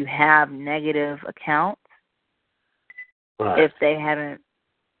even if you have negative accounts, if they haven't,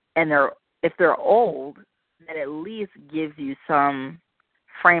 and if they're old, that at least gives you some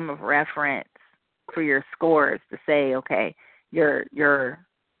frame of reference for your scores to say, okay, your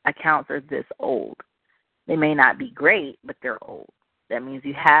accounts are this old. They may not be great, but they're old. That means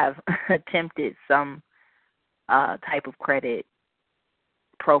you have attempted some type of credit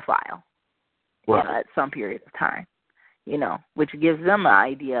profile at some period of time, which gives them an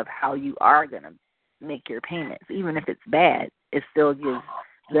idea of how you are going to make your payments. Even if it's bad, it still gives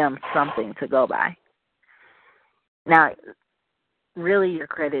them something to go by. Now, really your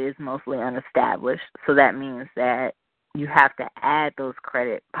credit is mostly unestablished, so that means that you have to add those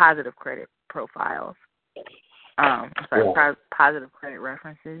positive credit profiles, positive credit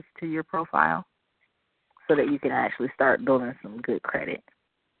references to your profile so that you can actually start building some good credit.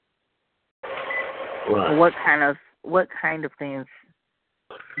 Right. What kind of things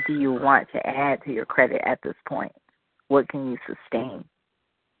do you want to add to your credit at this point? What can you sustain?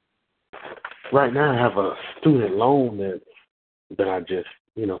 Right now I have a student loan that I just,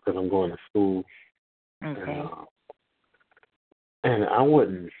 because I'm going to school. Okay. And I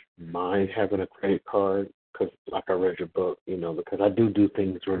wouldn't mind having a credit card because, like I read your book, because I do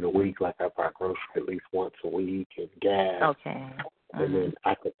things during the week, like I buy groceries at least once a week and gas. Okay. And then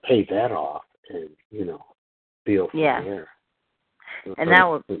I could pay that off and, bill from there. And that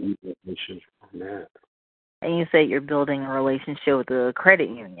would. On that. And you say you're building a relationship with the credit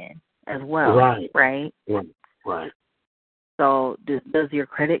union as well, right? Right. So does your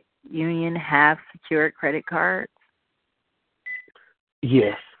credit union have secured credit cards?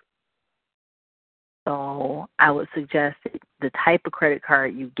 Yes. So I would suggest that the type of credit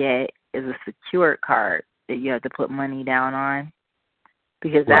card you get is a secured card that you have to put money down on,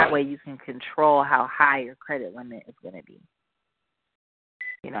 because that way you can control how high your credit limit is going to be.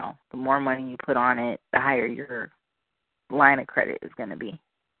 The more money you put on it, the higher your line of credit is going to be.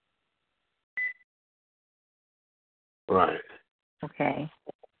 Right. Okay.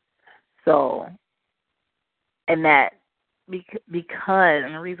 So, and that, because,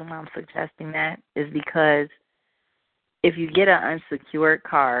 and the reason why I'm suggesting that is because if you get an unsecured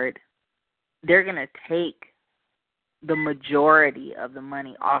card, they're going to take the majority of the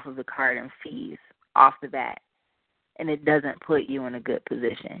money off of the card and fees off the bat, and it doesn't put you in a good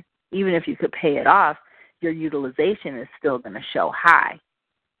position. Even if you could pay it off, your utilization is still going to show high.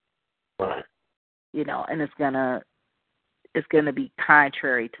 Right. And it's going to be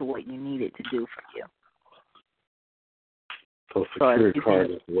contrary to what you need it to do for you. So secured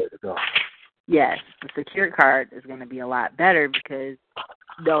card is the way to go. Yes, the secured card is going to be a lot better because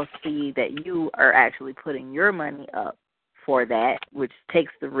they'll see that you are actually putting your money up for that, which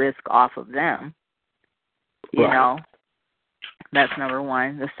takes the risk off of them. That's number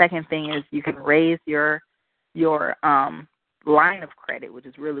one. The second thing is you can raise your line of credit, which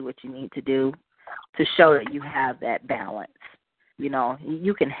is really what you need to do to show that you have that balance.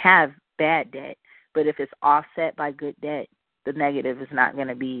 You can have bad debt, but if it's offset by good debt, the negative is not going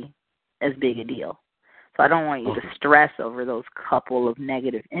to be as big a deal. So I don't want you to stress over those couple of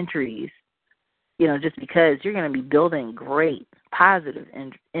negative entries, just because you're going to be building great positive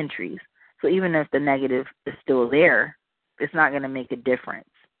entries. So even if the negative is still there, it's not going to make a difference.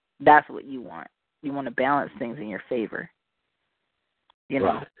 That's what you want. You want to balance things in your favor.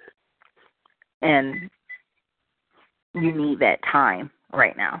 Right. And you need that time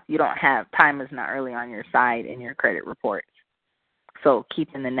right now. You don't have, time is not really on your side in your credit reports. So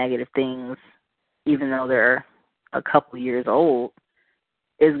keeping the negative things, even though they're a couple years old,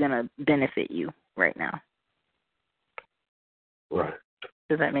 is going to benefit you right now. Right.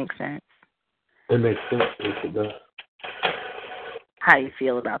 Does that make sense? It makes sense. Yes, it does. How do you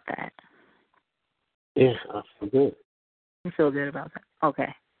feel about that? Yeah, I feel good. You feel good about that?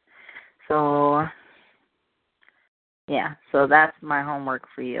 Okay. So, yeah, so that's my homework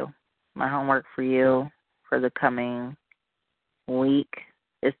for you. My homework for you for the coming week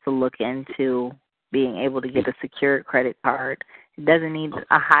is to look into being able to get a secured credit card. It doesn't need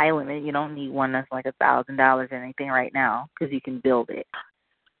a high limit. You don't need one that's like $1,000 or anything right now because you can build it.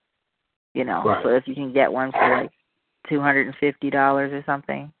 You know, right. So if you can get one for like $250 or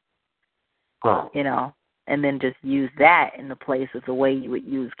something, right. You know, and then just use that in the place of the way you would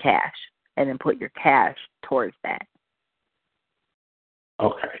use cash, and then put your cash towards that.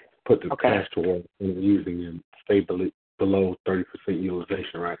 Okay. Put the cash towards and using and stay below 30%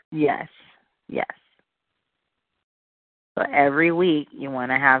 utilization, right? Yes. Yes. So every week you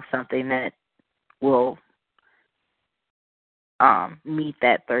want to have something that will meet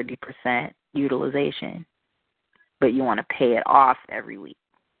that 30% utilization, but you want to pay it off every week.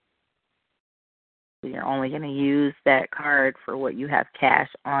 So you're only going to use that card for what you have cash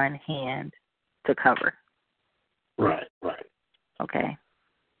on hand to cover. Right, right. Okay.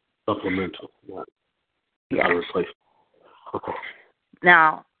 Supplemental. Right. Yeah. Replace. Okay.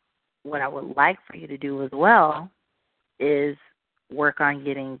 Now, what I would like for you to do as well is work on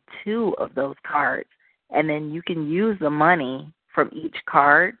getting 2 of those cards, and then you can use the money from each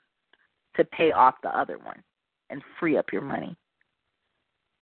card to pay off the other one and free up your money.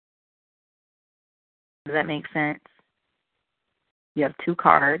 Does that make sense? You have 2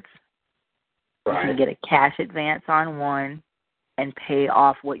 cards. Right. You can get a cash advance on one and pay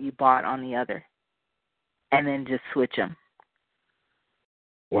off what you bought on the other, and then just switch them.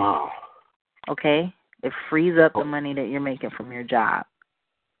 Wow. Okay? It frees up the money that you're making from your job,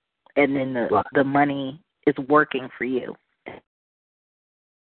 and then the money is working for you.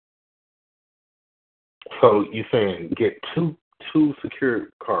 So you're saying get two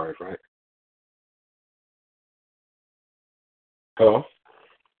secured cards, right? Hello?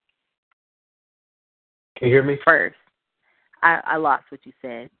 Can you hear me? First, I lost what you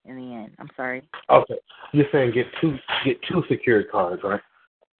said in the end. I'm sorry. Okay. You're saying get two secured cards, right?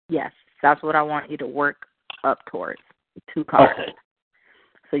 Yes, that's what I want you to work up towards. 2 cards. Okay.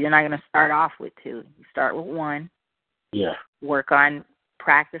 So you're not going to start off with 2. You start with 1. Yeah. Work on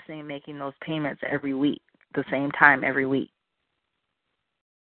practicing making those payments every week, the same time every week.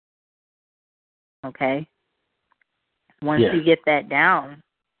 Okay? Once you get that down,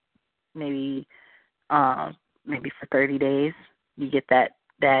 maybe for 30 days, you get that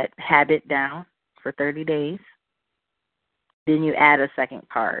habit down for 30 days. Then you add a second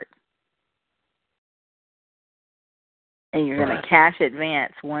card. And you're going to cash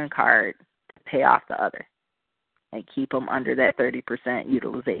advance 1 card to pay off the other and keep them under that 30%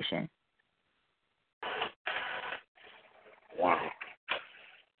 utilization. Wow.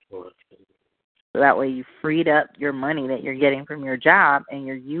 So that way you freed up your money that you're getting from your job, and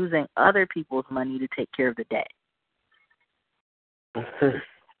you're using other people's money to take care of the debt.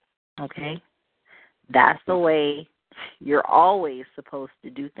 Okay? That's the way you're always supposed to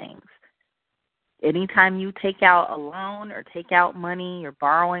do things. Anytime you take out a loan or take out money or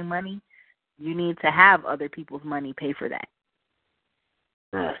borrowing money, you need to have other people's money pay for that.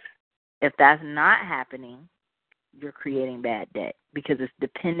 Right. If that's not happening, you're creating bad debt because it's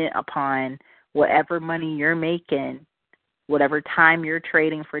dependent upon whatever money you're making, whatever time you're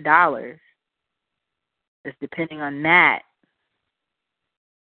trading for dollars. It's depending on that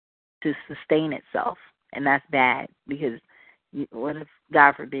to sustain itself, and that's bad because what if,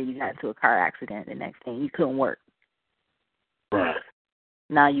 God forbid, you got into a car accident the next day and you couldn't work? Right.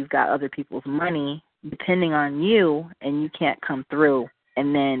 Now you've got other people's money depending on you, and you can't come through,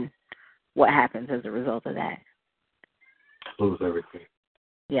 and then what happens as a result of that? Lose everything.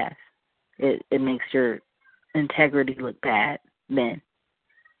 Yes. It makes your integrity look bad then,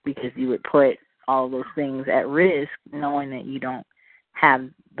 because you would put all those things at risk knowing that you don't have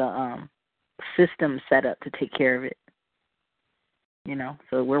the system set up to take care of it. You know,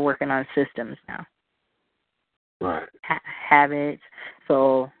 so we're working on systems now. Right. Habits.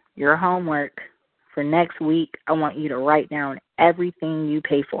 So your homework for next week, I want you to write down everything you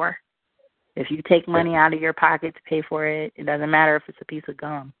pay for. If you take money out of your pocket to pay for it, it doesn't matter if it's a piece of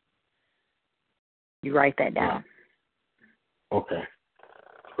gum. You write that down. Okay.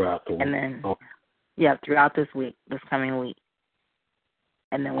 throughout the week. And then, throughout this coming week.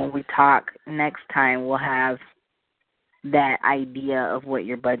 And then when we talk next time, we'll have that idea of what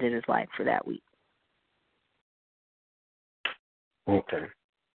your budget is like for that week. Okay.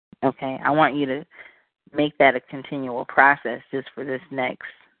 Okay. I want you to make that a continual process just for this next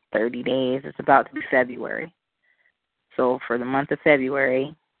 30 days. It's about to be February. So for the month of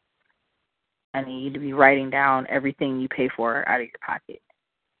February, I need you to be writing down everything you pay for out of your pocket.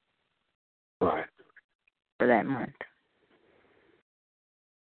 Right. For that month.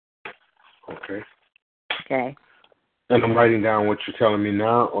 Okay. Okay. And I'm writing down what you're telling me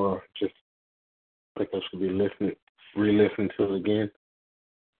now, or just think I should be re-listening to it again?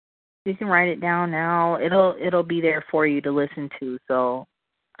 You can write it down now. It'll be there for you to listen to. So,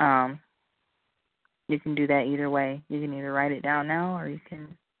 you can do that either way. You can either write it down now, or you can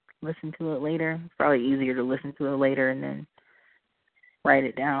listen to it later. It's probably easier to listen to it later and then write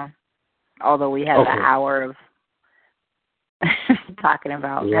it down. Although we have an hour of talking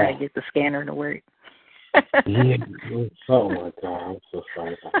about how to get the scanner to work. Oh my God, I'm so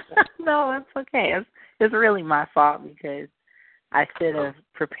sorry about that. No, it's okay. It's really my fault because I should have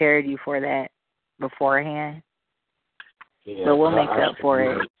prepared you for that beforehand. Yeah, so we'll make up for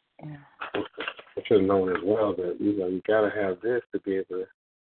it. I should have known as well that you gotta have this to be able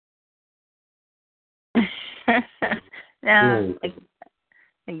to. Now,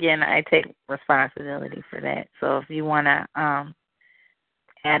 again, I take responsibility for that. So if you want to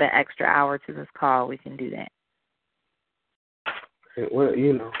add an extra hour to this call, we can do that. Well,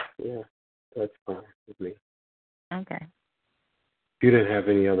 that's fine with me. Okay. If you didn't have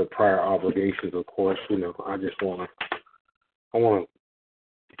any other prior obligations, of course, I just want to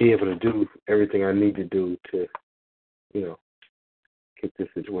be able to do everything I need to do to, get this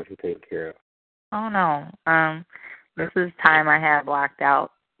situation taken care of. Oh, no. This is time I have blocked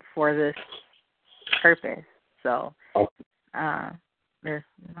out for this purpose. So, there's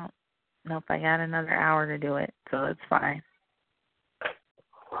nope, I got another hour to do it, so it's fine.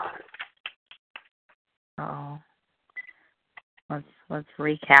 So, let's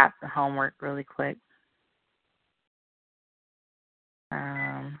recap the homework really quick.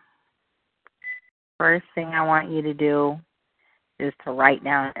 First thing I want you to do is to write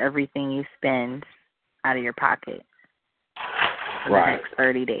down everything you spend out of your pocket for the next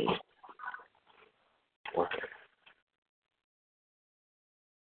 30 days. Right.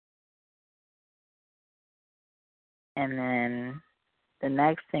 And then the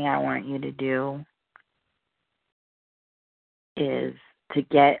next thing I want you to do is to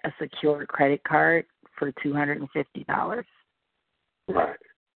get a secured credit card for $250. Right.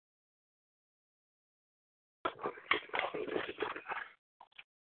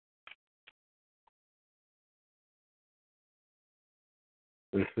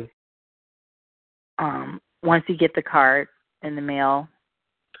 Mm-hmm. Once you get the card in the mail,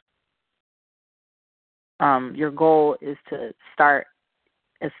 your goal is to start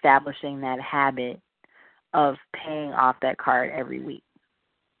establishing that habit of paying off that card every week.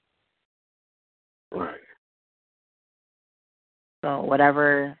 Right. So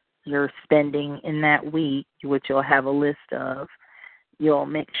whatever you're spending in that week, which you'll have a list of, you'll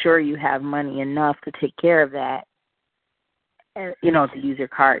make sure you have money enough to take care of that, to use your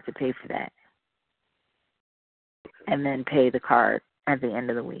card to pay for that. And then pay the card at the end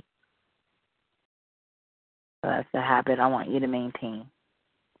of the week. So that's the habit I want you to maintain.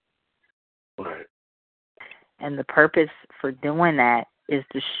 Right. And the purpose for doing that is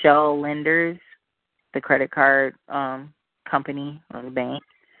to show lenders, the credit card company or the bank,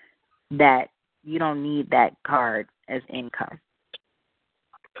 that you don't need that card as income.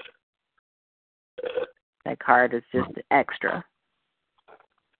 That card is just extra.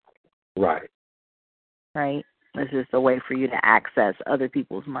 Right. Right? This is a way for you to access other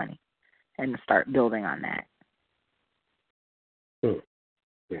people's money and to start building on that.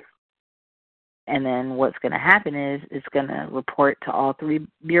 Yeah. And then what's going to happen is it's going to report to all three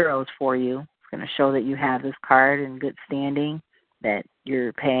bureaus for you. It's going to show that you have this card in good standing, that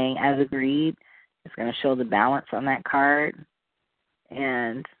you're paying as agreed. It's going to show the balance on that card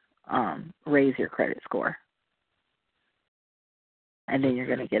and raise your credit score. And then you're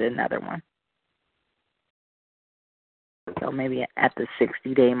going to get another one. So maybe at the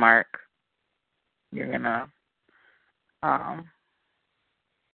 60-day mark, you're going to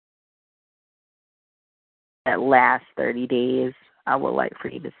that last 30 days, I would like for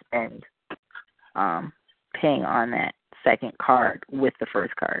you to spend paying on that second card with the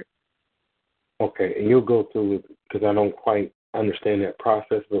first card. Okay, and you'll go through it because I don't quite understand that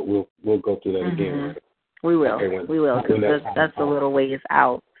process, but we'll go through that again, right? We will. Okay, We will, because that's a little ways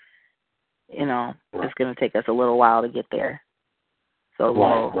out. it's going to take us a little while to get there.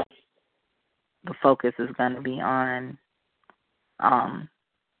 So the focus is going to be on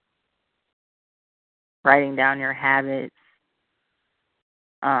writing down your habits,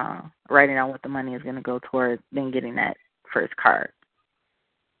 writing down what the money is going to go towards, then getting that first card.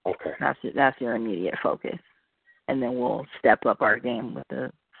 Okay. That's your immediate focus. And then we'll step up our game with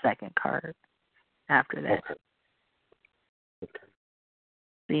the second card after that. Okay.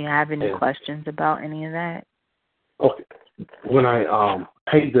 Do you have any questions about any of that? Okay. When I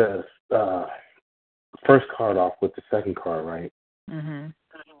pay the first card off with the second card, right? Mm-hmm.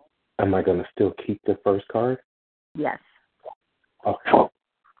 Am I going to still keep the first card? Yes. Okay.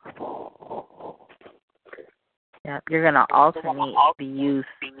 Yep. You're going to alternate the use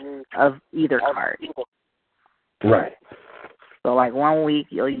of either card. Right. So, like, 1 week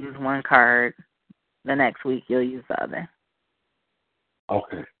you'll use one card, the next week you'll use the other.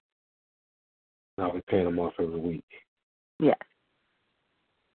 Okay. I'll be paying them off every week. Yes.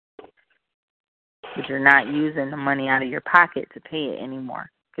 But you're not using the money out of your pocket to pay it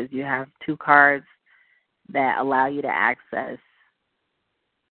anymore because you have two cards that allow you to access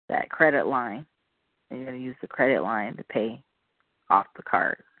that credit line. And you're going to use the credit line to pay off the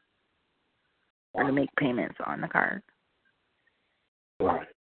card or to make payments on the card. Right.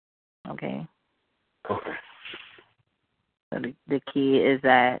 Okay? Okay. So the key is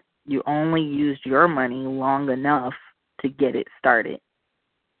that you only used your money long enough to get it started.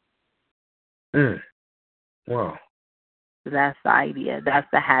 Wow. So that's the idea. That's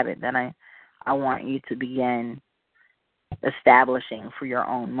the habit that I want you to begin establishing for your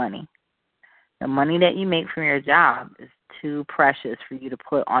own money. The money that you make from your job is too precious for you to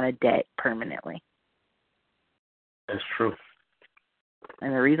put on a debt permanently. That's true.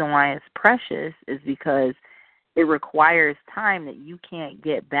 And the reason why it's precious is because it requires time that you can't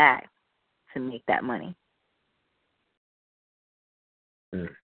get back to make that money.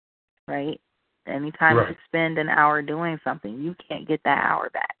 Right? Anytime you spend an hour doing something, you can't get that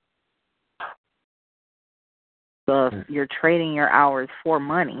hour back. So if you're trading your hours for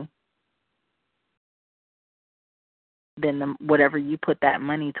money, then whatever you put that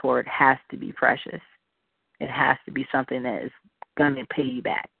money toward has to be precious. It has to be something that is going to pay you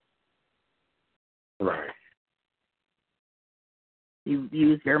back. Right. You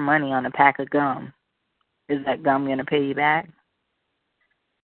use your money on a pack of gum. Is that gum going to pay you back?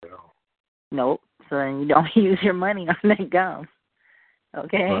 No. Nope. So then you don't use your money on that gum.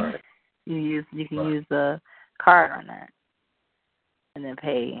 Okay? Right. You can use the card on that and then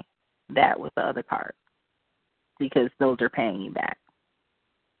pay that with the other card because those are paying you back.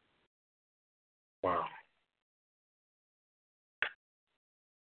 Wow.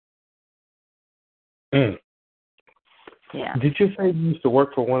 Yeah. Did you say you used to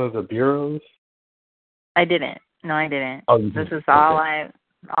work for one of the bureaus? I didn't. No, I didn't. Oh, you this didn't. is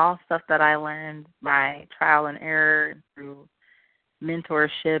all stuff that I learned by trial and error through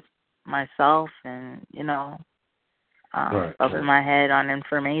mentorship myself and, up in my head on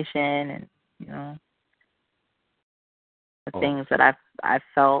information and, the things that I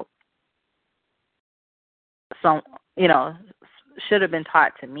felt should have been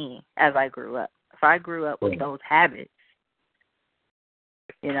taught to me as I grew up. If I grew up with those habits,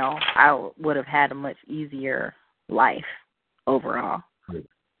 I would have had a much easier life overall,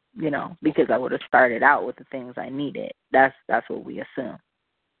 because I would have started out with the things I needed. That's what we assume.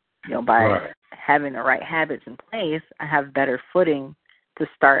 By having the right habits in place, I have better footing to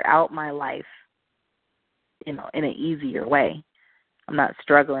start out my life, in an easier way. I'm not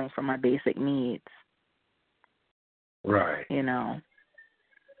struggling for my basic needs. Right. You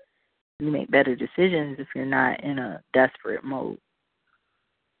make better decisions if you're not in a desperate mode.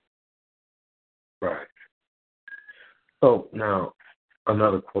 Right. So now,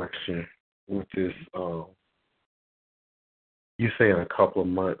 another question, which is, you say in a couple of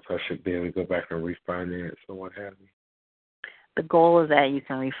months I should be able to go back and refinance or what have you? The goal is that you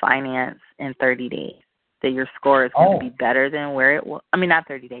can refinance in 30 days, that your score is going to be better than where it was. I mean, not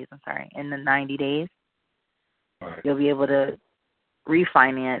 30 days, I'm sorry. In the 90 days, you'll be able to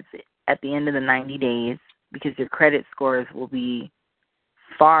refinance at the end of the 90 days because your credit scores will be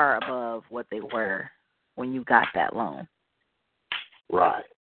far above what they were when you got that loan. Right.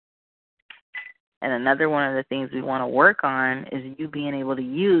 And another one of the things we want to work on is you being able to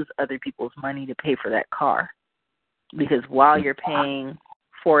use other people's money to pay for that car. Because while you're paying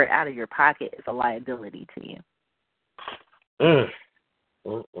for it out of your pocket, it's a liability to you.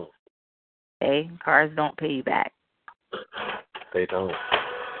 Okay? Cars don't pay you back. They don't.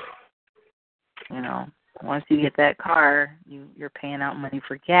 once you get that car, you're paying out money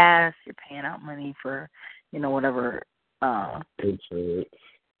for gas. You're paying out money for, whatever. Insurance.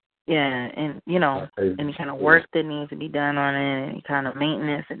 Yeah, and any kind of work that needs to be done on it, any kind of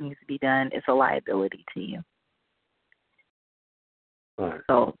maintenance that needs to be done, it's a liability to you. Right.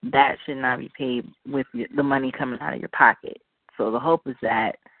 So that should not be paid with the money coming out of your pocket. So the hope is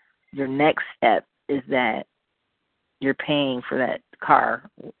that your next step is that you're paying for that car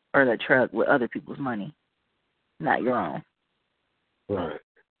or that truck with other people's money, not your own. Right.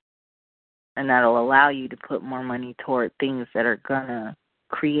 And that'll allow you to put more money toward things that are going to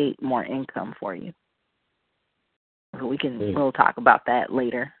create more income for you. So we'll talk about that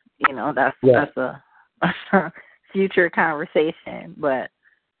later. That's a future conversation. But,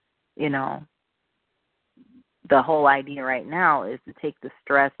 the whole idea right now is to take the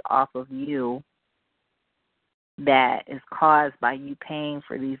stress off of you that is caused by you paying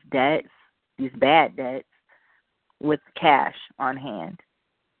for these debts, these bad debts, with cash on hand.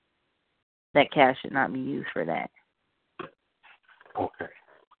 That cash should not be used for that. Okay.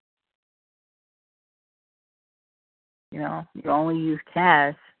 You only use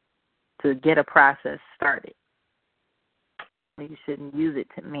cash to get a process started. You shouldn't use it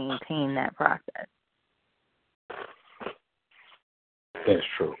to maintain that process. That's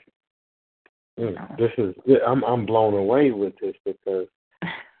true. I'm blown away with this because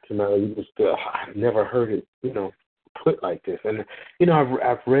I've never heard it, put like this. And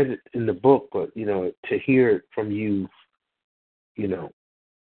I've read it in the book, but to hear it from you,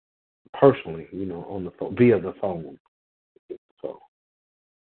 personally, on the phone, via the phone. So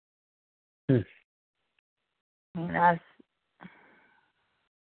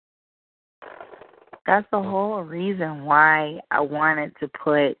that's the whole reason why I wanted to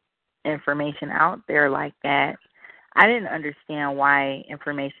put information out there like that. I didn't understand why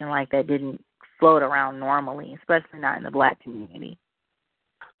information like that didn't float around normally, especially not in the Black community.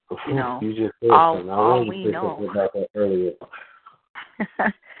 You just said all we know about that earlier.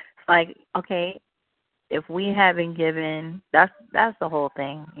 Like, okay, if we haven't given, that's the whole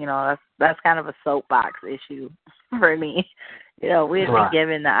thing. That's kind of a soapbox issue for me. We haven't been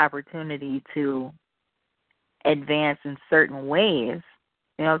given the opportunity to advance in certain ways.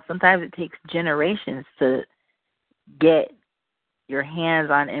 Sometimes it takes generations to get your hands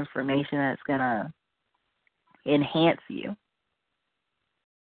on information that's going to enhance you.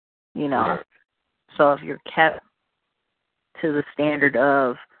 So if you're kept to the standard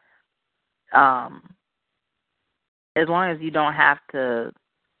of, as long as you don't have to,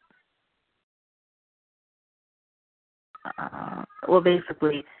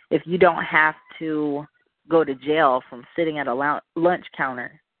 basically, if you don't have to go to jail from sitting at a lunch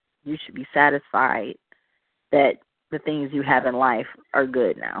counter, you should be satisfied that the things you have in life are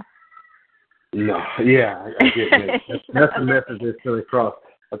good now. No, yeah, I get it. That's the message that's still across.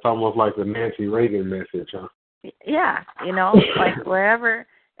 That's almost like the Nancy Reagan message, huh? Yeah, like wherever,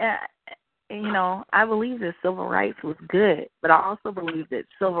 I believe that civil rights was good, but I also believe that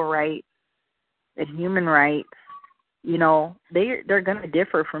civil rights and human rights, they're going to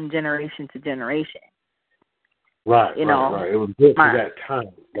differ from generation to generation. Right, right. It was good for that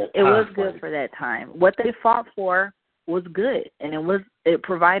time. It was good for that time. What they fought for was good, and it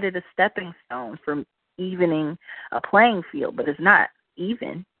provided a stepping stone for evening a playing field, but it's not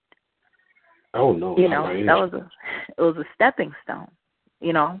even. Oh no! It was a stepping stone.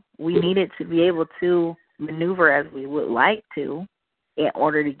 We needed to be able to maneuver as we would like to in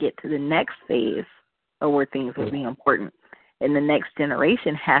order to get to the next phase of where things will be important, and the next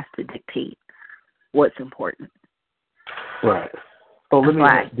generation has to dictate what's important. Right. So let me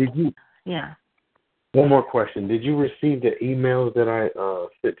ask, did you? Yeah. One more question. Did you receive the emails that I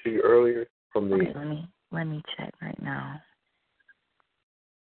sent to you earlier from the? Okay, let me check right now.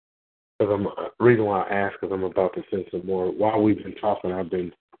 Because reason why I ask because I'm about to send some more. While we've been talking, I've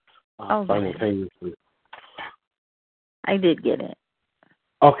been simultaneously. I did get it.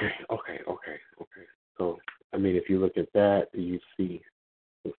 Okay. So, if you look at that, do you see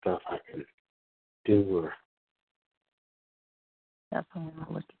the stuff I can do? Or definitely want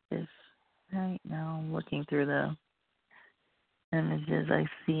to look at this right now. I'm looking through the images I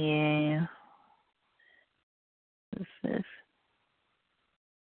see. What's this?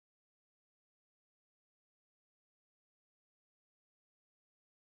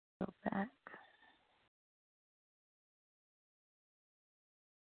 Go back.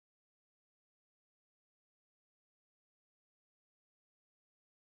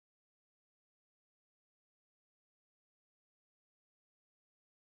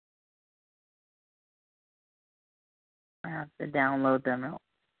 I have to download them and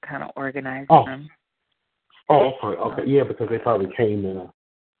kind of organize them. Oh, okay. Yeah, because they probably came in a...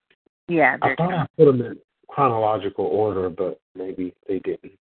 Yeah, I thought I put them in chronological order, but maybe they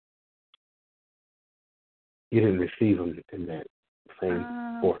didn't. You didn't receive them in that same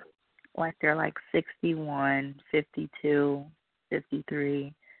order. like they're like 61, 52,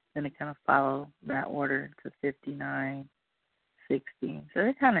 53. Then it kind of follow that order to 59, 60. So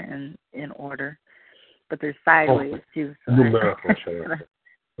they're kind of in order, but they're sideways too. So numerical.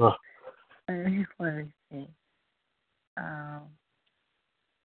 let me see.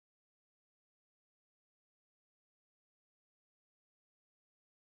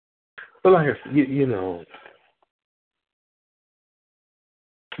 But like I said, you know,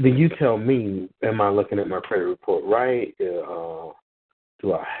 then you tell me, am I looking at my credit report right?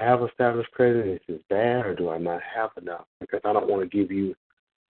 Do I have established credit? Is it bad, or do I not have enough? Because I don't want to give you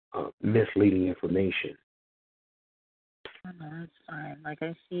misleading information. Oh, no, that's fine. Like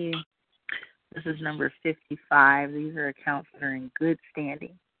I see, this is number 55. These are accounts that are in good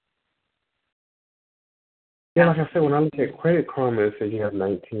standing. Yeah, like I said, when I look at Credit Karma, it says you have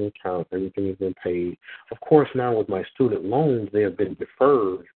 19 accounts, everything has been paid. Of course, now with my student loans, they have been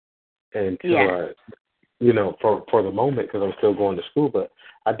deferred until you know, for the moment, because I'm still going to school. But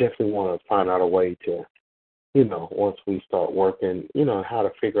I definitely want to find out a way to, you know, once we start working, you know, how to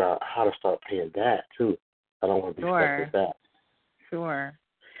figure out how to start paying that too. I don't want to be stuck with that. Sure.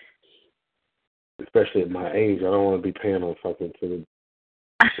 Especially at my age, I don't want to be paying on something to the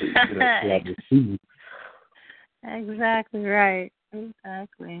Exactly right.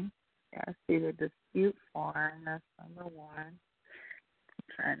 Exactly. Yeah, I see the dispute form. That's number one.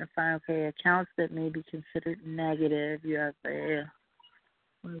 Trying to find, accounts that may be considered negative. You have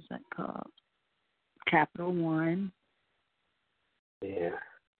what is that called? Capital One. Yeah.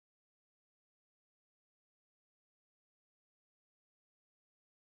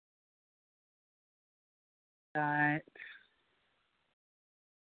 Got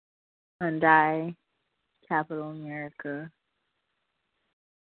Hyundai, Capital America.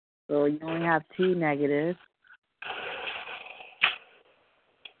 So you only have 2 negatives,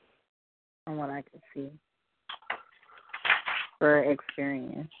 from what I can see, for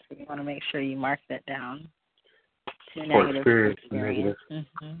experience. So you want to make sure you mark that down. 2 negatives for experience.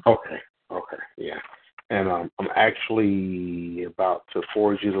 Mm-hmm. Okay, yeah. And I'm actually about to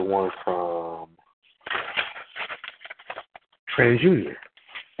forward you the one from TransUnion.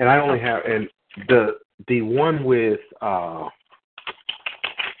 And I only have, and the one with, what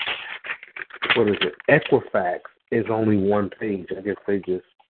is it, Equifax is only one page. I guess they just,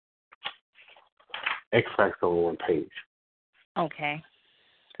 Equifax is only one page. Okay.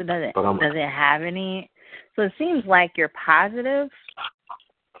 So does it have any? So it seems like your positive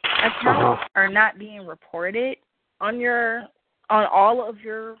accounts are not being reported on all of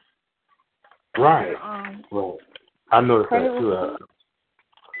your. Right. Right. I noticed that too.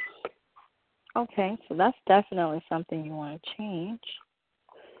 Okay, so that's definitely something you want to change.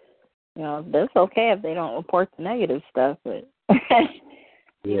 You know, that's okay if they don't report the negative stuff, but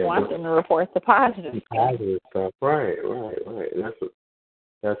you want them to report the positive stuff. Positive stuff, right. And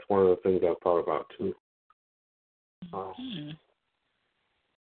that's one of the things I thought about too.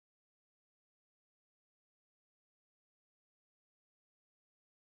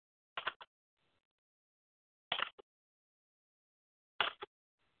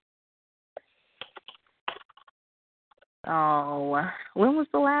 Oh, when was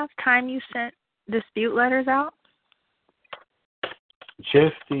the last time you sent dispute letters out?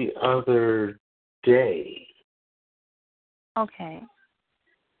 Just the other day. Okay.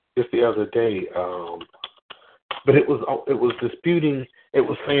 Just the other day. But it was disputing. It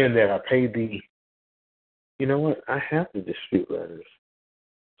was saying that I paid the. You know what? I have the dispute letters.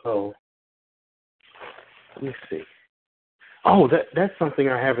 So let me see. Oh, that's something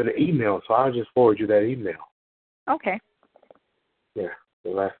I have in the email. So I'll just forward you that email. Okay. Yeah,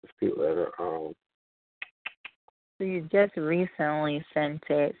 the last dispute letter. So you just recently sent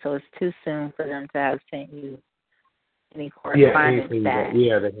it, so it's too soon for them to have sent you any correspondence back.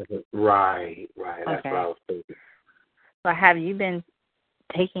 Yeah, they haven't. Right. That's what I was thinking. So have you been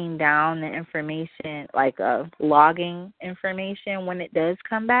taking down the information, like logging information when it does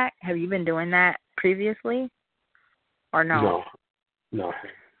come back? Have you been doing that previously, or no? No.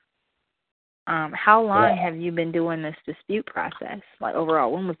 How long have you been doing this dispute process? Like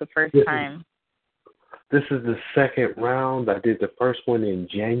overall, when was the first time? This is the second round. I did the first one in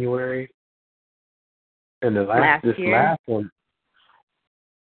January, and the last one.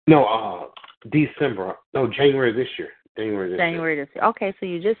 No, December. No, January this year. January this year. Okay, so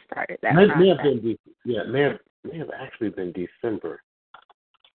you just started that process. May have actually been December.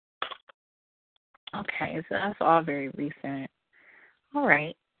 Okay, so that's all very recent. All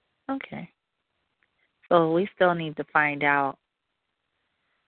right. Okay. So we still need to find out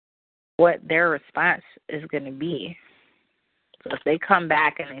what their response is going to be. So if they come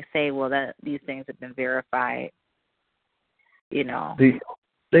back and they say, well, that these things have been verified, you know.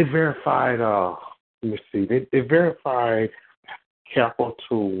 They verified, let me see, they verified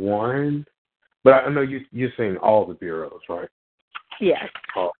Capital One, but I know you're saying all the bureaus, right? Yes.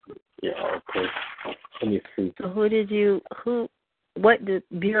 Oh, yeah, okay. Let me see. So what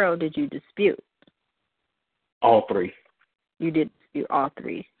bureau did you dispute? All three. You did dispute all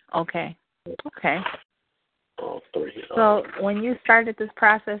three. Okay. Okay. All three. So when you started this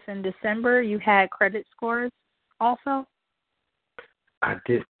process in December, you had credit scores also? I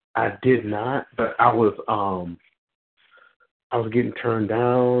did not, but I was getting turned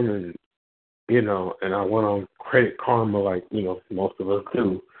down, and and I went on Credit Karma like most of us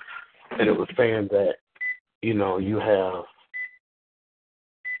do, and it was saying that you have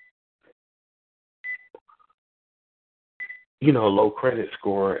low credit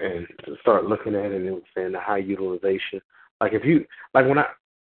score, and to start looking at it, and it was saying the high utilization. Like if you but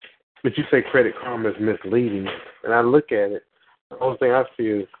you say Credit Karma is misleading, and I look at it, the only thing I see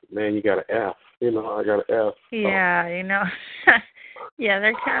is, man, you got an F. I got an F. Yeah, yeah,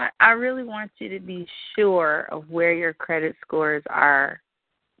 they're kind of. I really want you to be sure of where your credit scores are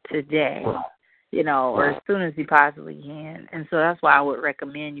today, or as soon as you possibly can. And so that's why I would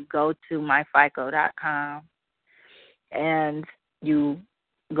recommend you go to myfico.com and you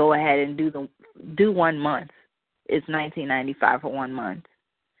go ahead and do 1 month. It's $19.95 for 1 month.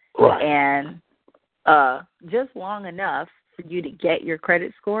 Right. And just long enough for you to get your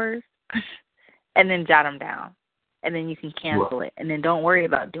credit scores and then jot them down. And then you can cancel it. And then don't worry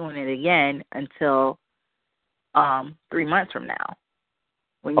about doing it again until 3 months from now,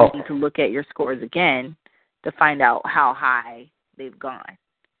 when you need to look at your scores again to find out how high they've gone.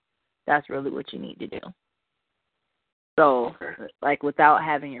 That's really what you need to do. So, like, without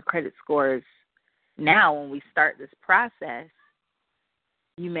having your credit scores now, when we start this process,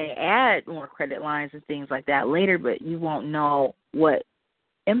 you may add more credit lines and things like that later, but you won't know what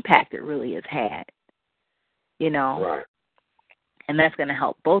impact it really has had, Right. And that's going to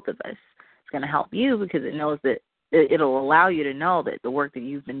help both of us. It's going to help you because it knows that it'll allow you to know that the work that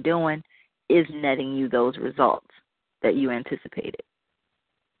you've been doing is netting you those results that you anticipated,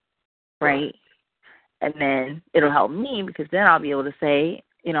 right? And then it'll help me because then I'll be able to say,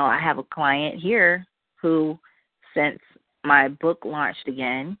 I have a client here who, since my book launched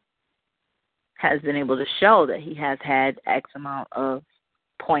again, has been able to show that he has had X amount of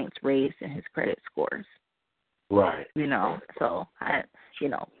points raised in his credit scores. Right. So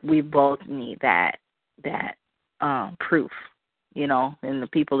we both need that proof, and the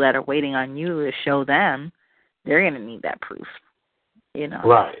people that are waiting on you to show them, they're going to need that proof,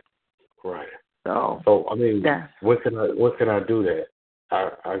 Right. So I mean, when can I do that?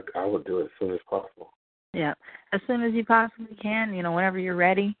 I would do it as soon as possible. Yeah, as soon as you possibly can. Whenever you're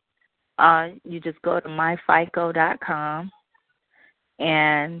ready, you just go to myfico.com,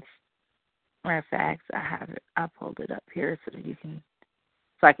 and matter of fact, I have it. I pulled it up here so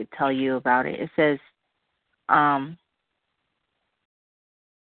I could tell you about it. It says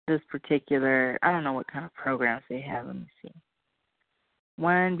this particular, I don't know what kind of programs they have. Let me see.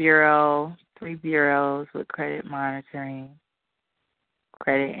 1 bureau, 3 bureaus with credit monitoring,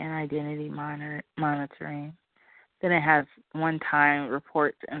 credit and identity monitoring. Then it has one-time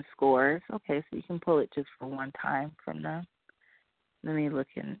reports and scores. Okay, so you can pull it just for one time from them. Let me look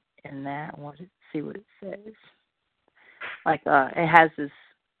in that and see what it says. Like it has this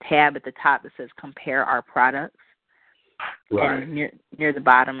tab at the top that says compare our products. Right. And near the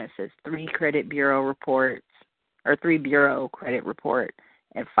bottom it says 3 credit bureau reports, or 3 bureau credit report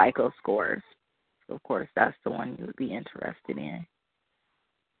and FICO scores. So of course that's the one you would be interested in.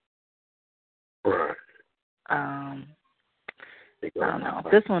 Right. I don't know.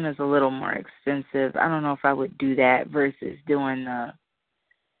 This one is a little more expensive. I don't know if I would do that versus doing the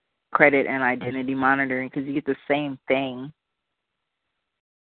credit and identity monitoring, because you get the same thing.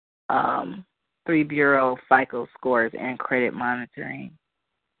 3 bureau FICO scores and credit monitoring.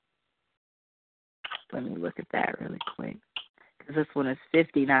 Let me look at that really quick, because this one is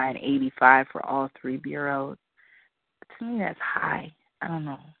 $59.85 for all 3 bureaus. To me, that's high. I don't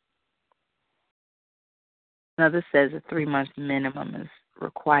know. Now this says a 3-month minimum is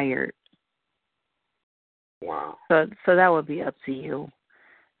required. Wow. So that would be up to you.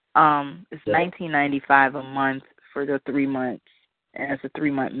 It's $19.95 a month for the 3 months, and it's a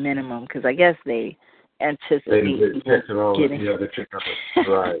 3-month minimum, because I guess they anticipate They check it all. getting. Yeah, they check out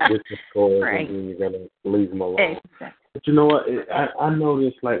right. Get the scores, Right. and then you're gonna leave them alone. Exactly. But you know what? I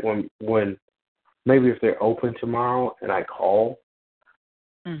noticed like when maybe if they're open tomorrow and I call,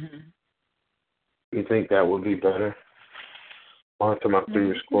 Mhm. you think that would be better? Monitor my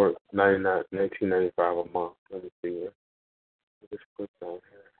previous score, $19.95 a month. Let me see here. Just put down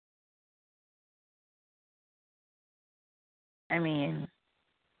here. I mean,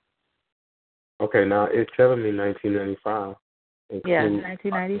 Okay, now it's telling me $19.95. yeah,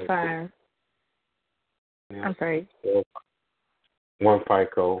 1995. Yeah. I'm sorry. So, one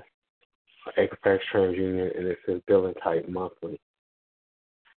FICO, Equifax TransUnion, and it says billing type monthly.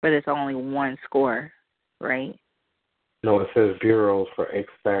 But it's only one score, right? No, it says bureaus for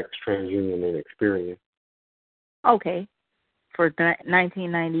Equifax, TransUnion, and Experian. Okay. For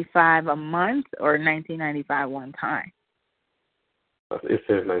 $19.95 a month or $19.95 one time? It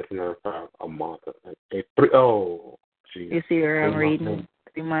says $19.95 a month. I think. Oh, geez. You see where I'm reading?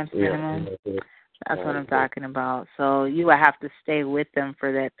 3 months minimum. Yeah. That's what I'm talking about. So you would have to stay with them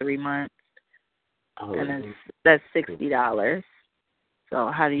for that 3 months, and that's $60. So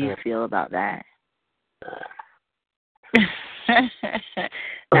how do you feel about that?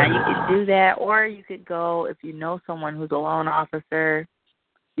 Now you could do that, or you could go, if you know someone who's a loan officer,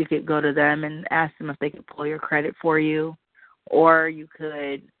 you could go to them and ask them if they could pull your credit for you, or you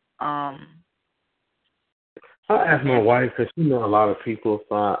could. I asked my wife because she knows a lot of people,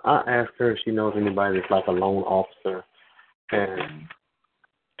 so I asked her if she knows anybody that's like a loan officer and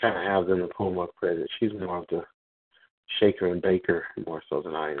kind of have them to pull my credit. She's more of the shaker and baker more so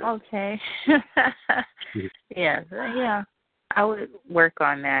than I am. Okay. Yeah. I would work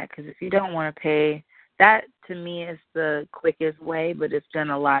on that because if you don't want to pay, that to me is the quickest way, but it's going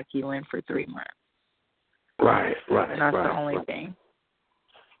to lock you in for 3 months. Right. And that's the only thing.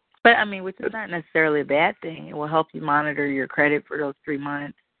 But, I mean, which is not necessarily a bad thing. It will help you monitor your credit for those 3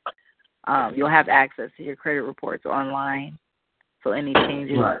 months. You'll have access to your credit reports online. So any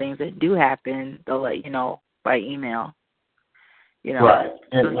changes and things that do happen, they'll let you know by email. You know, right.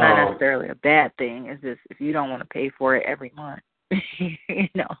 And, so it's not necessarily a bad thing. It's just if you don't want to pay for it every month, you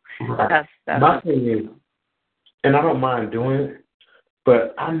know. Right. That's my thing is, and I don't mind doing it,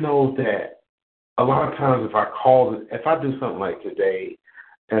 but I know that a lot of times if I do something like today,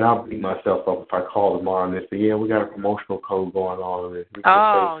 and I'll beat myself up if I call tomorrow and they say, yeah, we got a promotional code going on. And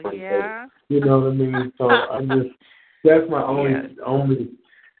yeah. You know what I mean? So that's my only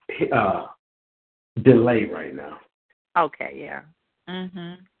delay right now. Okay, yeah.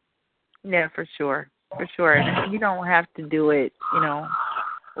 Yeah, for sure. And you don't have to do it, you know,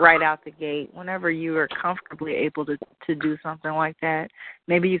 right out the gate. Whenever you are comfortably able to do something like that,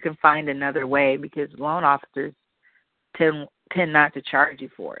 maybe you can find another way because loan officers tend not to charge you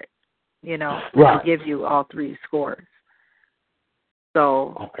for it. You know, they give you all 3 scores.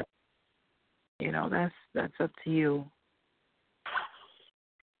 So, you know, that's up to you.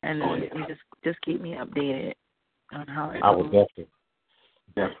 And you just keep me updated on how it goes. I will definitely.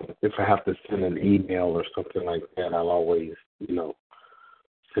 If I have to send an email or something like that, I'll always, send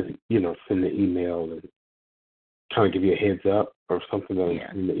the email and kind of give you a heads up or something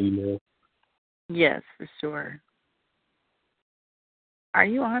in the email. Yes, for sure. Are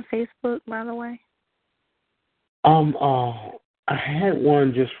you on Facebook, by the way? I had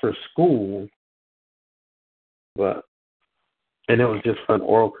one just for school, and it was just for an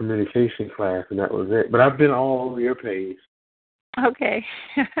oral communication class, and that was it. But I've been all over your page. Okay.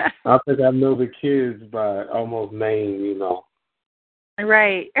 I think I know the kids by almost name,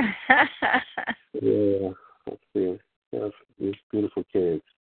 Right. Yeah, let's see. Yes, these beautiful kids.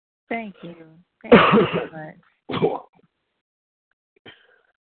 Thank you so much.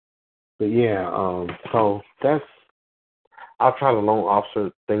 But yeah, so I'll try the loan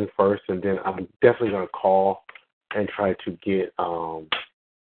officer thing first, and then I'm definitely gonna call and try to get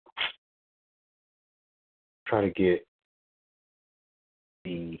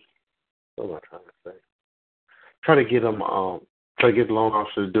the what am I trying to say? Try to get them try to get the loan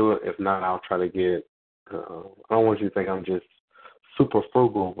officer to do it. If not, I'll try to get. I don't want you to think I'm just super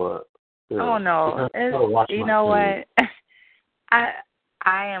frugal, but oh no, you know what?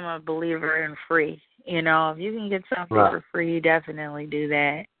 I am a believer in free. You know, if you can get something for free, definitely do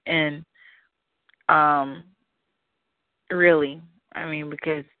that. And really, I mean,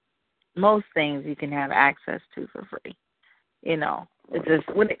 because most things you can have access to for free. You know, it's just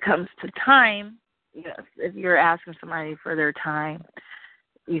when it comes to time, if you're asking somebody for their time,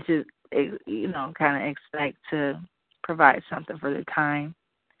 you should, kind of expect to provide something for their time.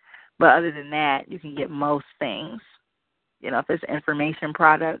 But other than that, you can get most things if it's information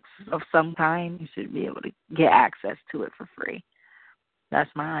products of some kind, you should be able to get access to it for free. That's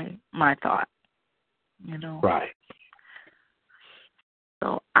my thought. Right.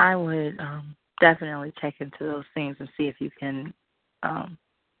 So I would definitely check into those things and see if you can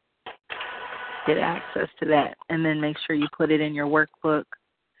get access to that, and then make sure you put it in your workbook.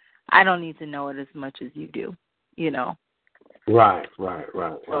 I don't need to know it as much as you do, Right.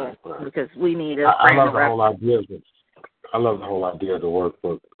 Because we need a I frame love of the reference. whole idea of it. I love the whole idea of the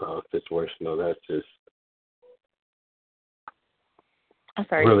workbook situation, though. That's just I'm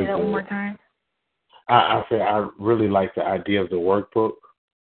sorry, really say that one good. more time. I say I really like the idea of the workbook.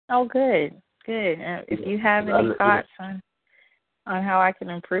 Oh, good. If you have any thoughts on how I can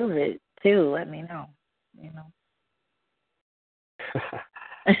improve it, too, let me know.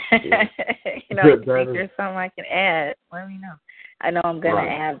 If you think there's something I can add, let me know. I know I'm going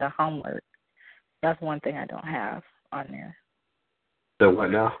to add the homework. That's one thing I don't have on there. The what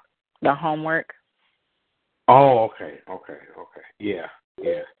now? The homework. Oh, okay. Yeah.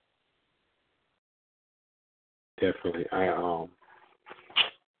 Definitely. I'm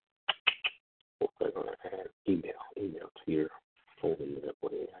going to add email to your phone that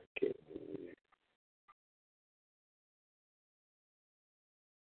way I can.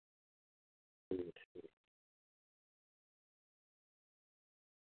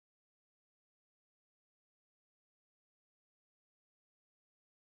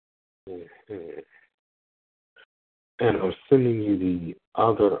 Mhm. And I'm sending you the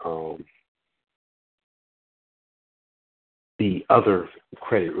other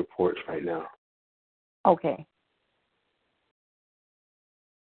credit reports right now. Okay.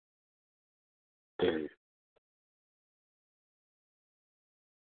 And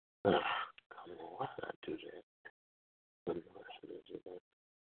come on, why did I do that? I know I should have done that.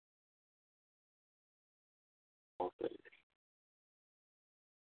 Okay.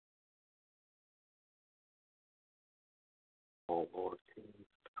 All more things.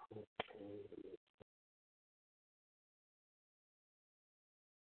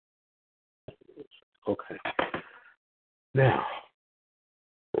 Okay. Now,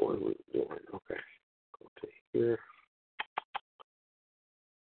 what are we doing? Okay. Go to here.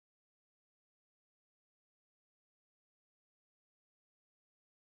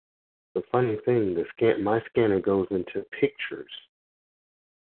 The funny thing, my scanner goes into pictures.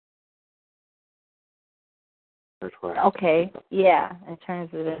 That's why. Okay. Yeah, it turns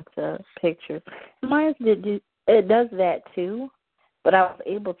it into pictures. Mine it does that too, but I was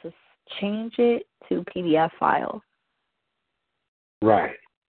able to change it to PDF files. Right.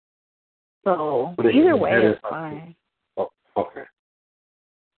 So But either way is fine. Oh, okay.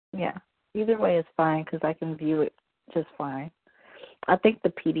 Yeah, either way is fine because I can view it just fine. I think the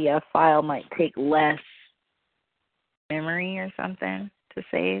PDF file might take less memory or something to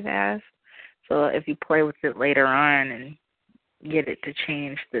save as. So if you play with it later on and get it to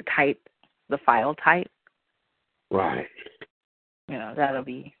change the file type, Right. that'll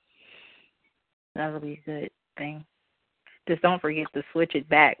be a good thing. Just don't forget to switch it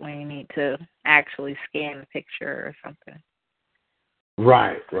back when you need to actually scan the picture or something.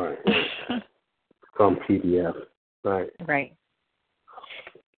 Right. Some PDF. Right. Right.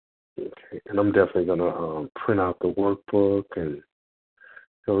 Okay. And I'm definitely gonna print out the workbook and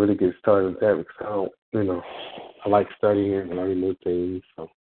really get started with that because I like studying and learning new things. So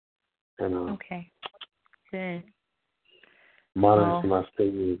Okay. Good. monitoring my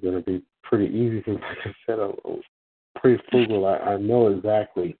spending is gonna be pretty easy because, like I said, I'm pretty frugal. I know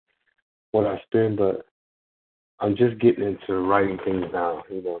exactly what I spend, but I'm just getting into writing things down.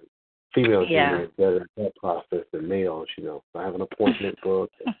 Females are better at that process than males. I have an appointment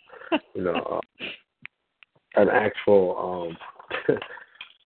book, and, an actual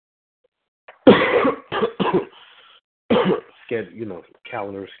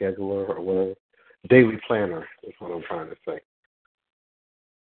calendar scheduler or whatever. Daily planner is what I'm trying to say.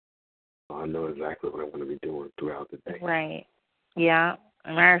 I know exactly what I'm going to be doing throughout the day. Right. Yeah.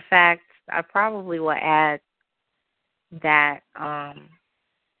 As a matter of fact, I probably will add that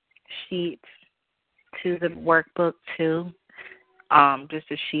sheet to the workbook too.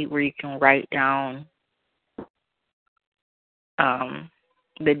 Just a sheet where you can write down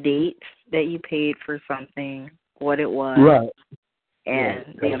the date that you paid for something, what it was, right,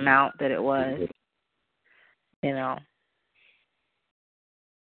 and the amount that it was.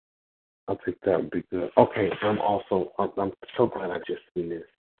 I think that would be good. Okay, I'm so glad I just seen this.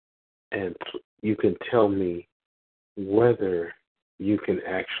 And you can tell me whether you can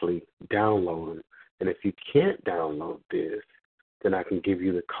actually download them. And if you can't download this, then I can give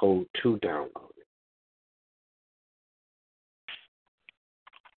you the code to download it.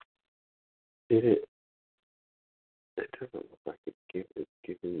 Did it? It doesn't look like it's giving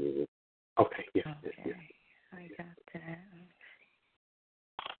you the. Okay, yes, yes, yes. Okay, I got that.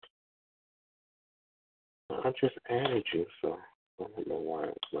 I just added you, so I don't know why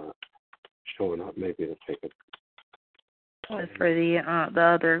it's not showing up. Maybe it'll take a. Was for the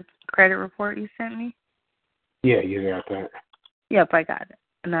other credit report you sent me? Yeah, you got that. Yep, I got it.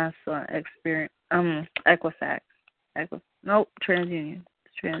 And that's Equifax. Nope, TransUnion.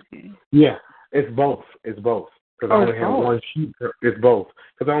 It's TransUnion. Yeah, it's both. It's both. Because I only have one sheet. It's both.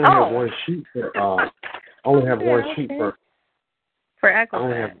 Because I only have one sheet for. Only have one sheet for. For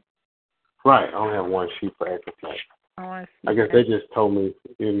Equifax. I only have one sheet for Equifax. I guess they just told me,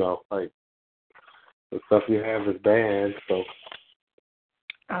 like the stuff you have is bad. So.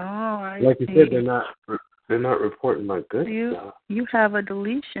 Like you said, they're not reporting my good stuff. You have a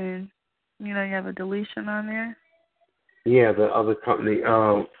deletion. You have a deletion on there. Yeah, the other company.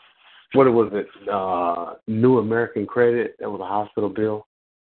 What was it? New American Credit. That was a hospital bill.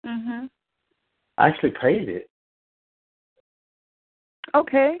 Mhm. I actually paid it.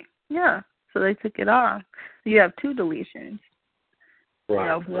 Okay. Yeah. So they took it off. You have two deletions. Right. You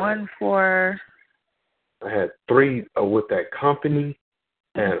have one for. I had 3 with that company,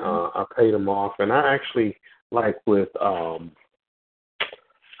 and I paid them off. And I actually with I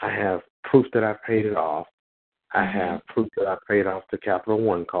have proof that I paid it off. I have proof that I paid off the Capital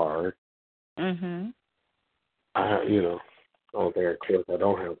One card. Mhm. Only thing, of course, I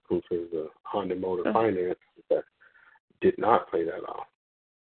don't have proof is the Honda Motor Finance that did not pay that off.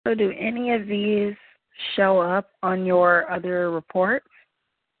 So do any of these show up on your other reports?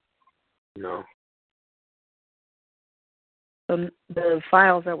 No. So the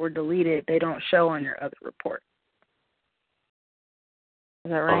files that were deleted, they don't show on your other report.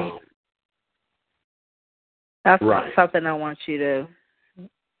 Is that right? That's something I want you to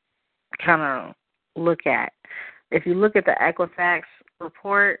kind of look at. If you look at the Equifax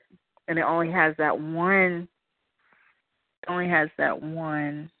report and it only has that one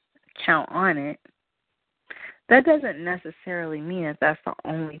count on it, that doesn't necessarily mean that that's the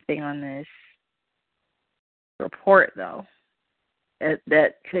only thing on this report, though.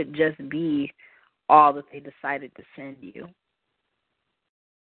 That could just be all that they decided to send you.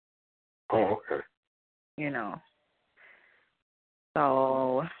 Oh, okay.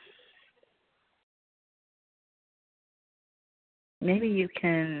 So maybe you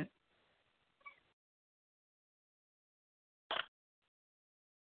can.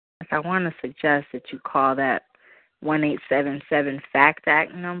 I want to suggest that you call that 1877 FACT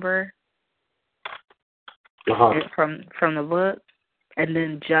Act number from the book, and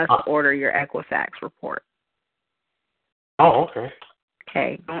then just order your Equifax report. Oh, okay.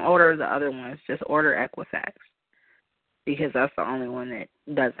 Okay, don't order the other ones. Just order Equifax because that's the only one that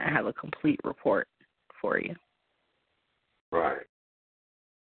doesn't have a complete report for you. Right.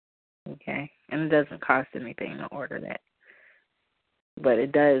 Okay, and it doesn't cost anything to order that. But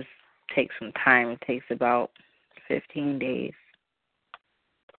it does take some time. It takes about 15 days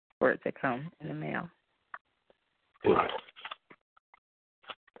for it to come in the mail. Right.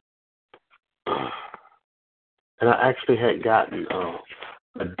 And I actually had gotten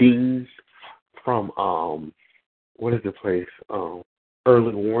a ding from what is the place?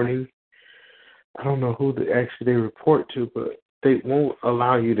 Early warning. I don't know who they report to, but they won't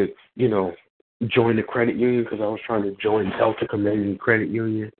allow you to, join the credit union because I was trying to join Delta Canadian Credit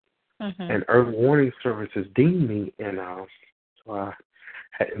Union. And early warning services deemed me, and so I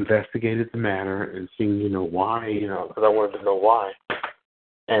had investigated the matter and seen, why, because I wanted to know why.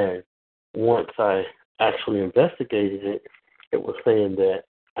 And once I actually investigated it, it was saying that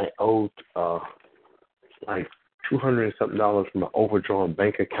I owed like $200 and something from an overdrawn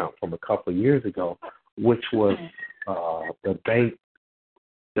bank account from a couple of years ago, which was the bank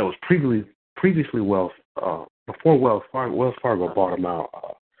that was previously before Wells Fargo bought them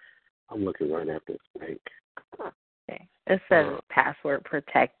out. I'm looking right at this bank. Okay. It says password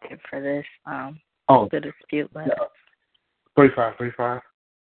protected for this the dispute letter. 3535.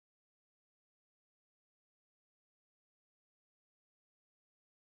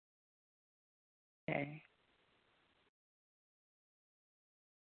 Okay.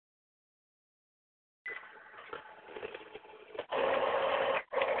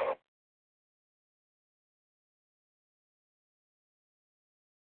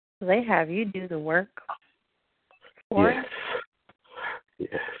 They have you do the work for it? Yes.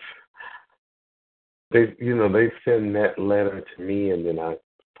 They send that letter to me, and then I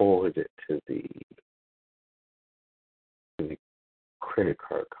forward it to the credit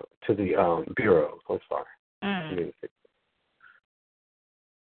card code, to the bureau. I'm sorry.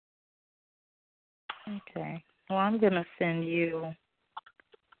 Okay. Well, I'm going to send you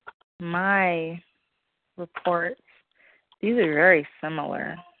my reports. These are very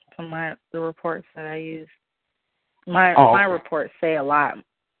similar to the reports that I use. My reports say a lot.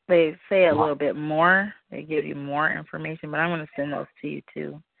 They say a little bit more. They give you more information, but I'm going to send those to you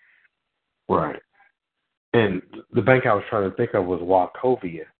too. Right. And the bank I was trying to think of was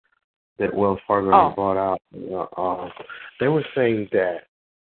Wachovia that Wells Fargo bought out. They were saying that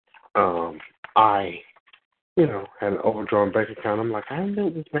I, had an overdrawn bank account. I'm like, I haven't been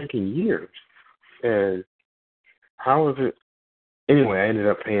at this bank in years. And how is it? Anyway, I ended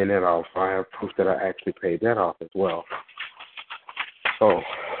up paying that off. So I have proof that I actually paid that off as well. So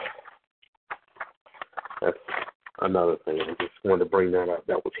that's another thing. I just wanted to bring that up.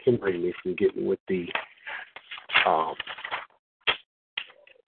 That was hindering me from getting with the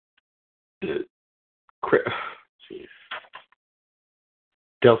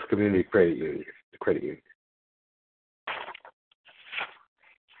Delta Community Credit Union, the credit union.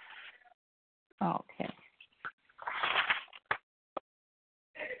 Okay.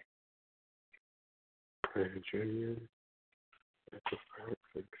 Credit union.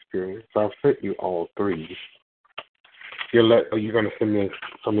 Experience. So I've sent you all three. You're going to send me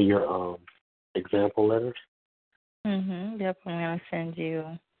some of your example letters? Yep, I'm going to send you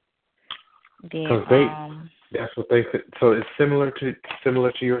the. That's what they said. So it's similar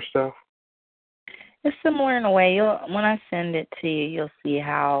to your stuff. It's similar in a way. When I send it to you, you'll see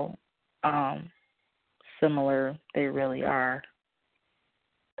how similar they really are.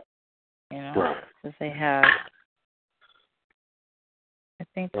 Right. Because they have.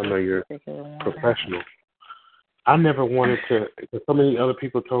 I know you're professional. I never wanted to. So many other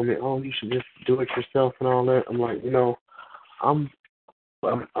people told me, "Oh, you should just do it yourself and all that." I'm like, I'm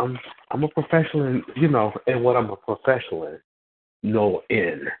a professional, and what I'm a professional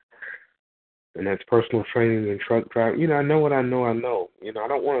in, and that's personal training and truck driving. I know what I know. I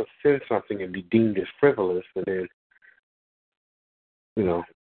don't want to send something and be deemed as frivolous, and then,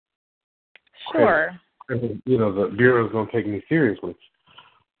 Sure. The bureau's gonna take me seriously,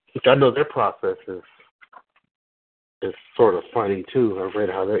 which I know their process is sort of funny too. I read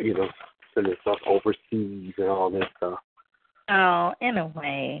how they're sending stuff overseas and all that stuff. Oh, in a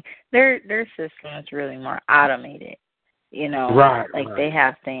way, their system is really more automated. Right. They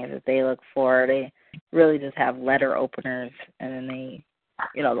have things that they look for. They really just have letter openers, and then they,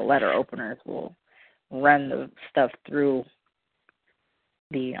 the letter openers will run the stuff through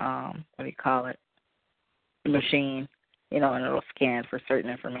the what do you call it, machine, and it'll scan for certain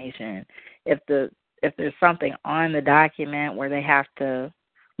information. If there's something on the document where they have to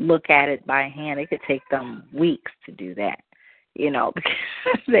look at it by hand, it could take them weeks to do that.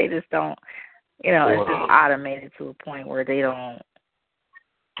 Because they just don't, it's just automated to a point where they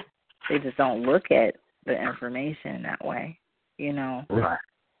just don't look at the information that way,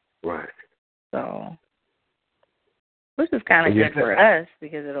 Right. So, which is kind of good for us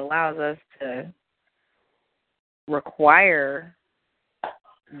because it allows us to require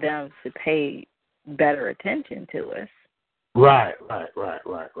them to pay better attention to us. Right.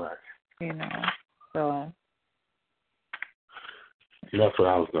 So. That's what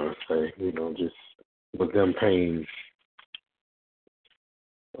I was going to say, just with them paying,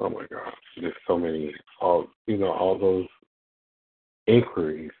 oh my God, there's so many, all those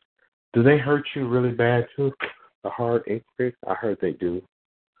inquiries. Do they hurt you really bad too, the hard inquiries? I heard they do.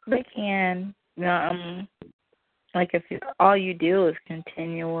 They can. If all you do is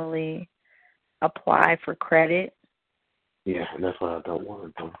continually apply for credit. Yeah, and that's what I don't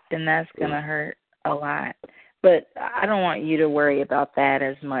want to do. Then that's going to hurt a lot. But I don't want you to worry about that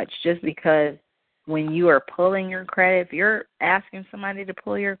as much, just because when you are pulling your credit, if you're asking somebody to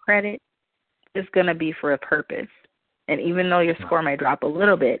pull your credit, it's going to be for a purpose. And even though your score may drop a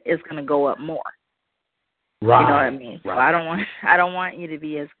little bit, it's going to go up more. Right. You know what I mean? Right. So I don't want you to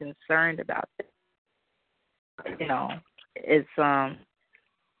be as concerned about it. It's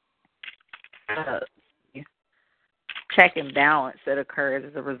check and balance that occurs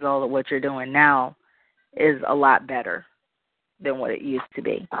as a result of what you're doing now is a lot better than what it used to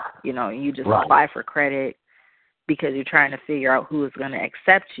be. You just apply for credit because you're trying to figure out who is going to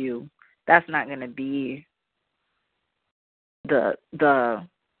accept you. That's not going to be the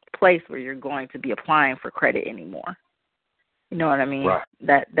place where you're going to be applying for credit anymore. You know what I mean? Right.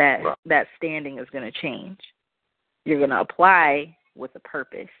 That standing is going to change. You're going to apply with a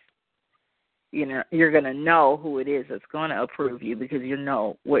purpose. You're going to know who it is that's going to approve you because you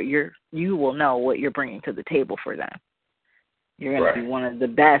will know what you're bringing to the table for them. You're going to be one of the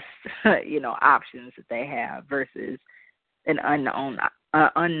best, options that they have versus an unknown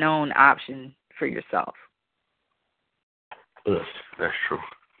option for yourself. Yes, that's true.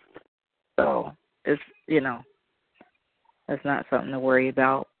 So it's, that's not something to worry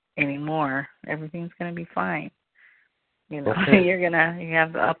about anymore. Everything's going to be fine. Okay. You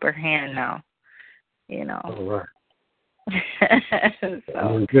have the upper hand now. All right. So,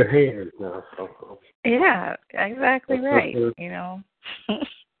 I'm in good hands now. So. Yeah, exactly right.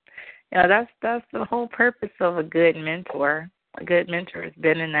 That's the whole purpose of a good mentor. A good mentor has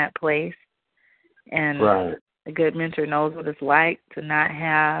been in that place, and right. a good mentor knows what it's like to not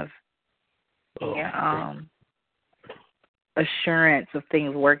have assurance of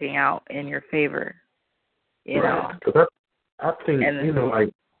things working out in your favor. Right. Because I think,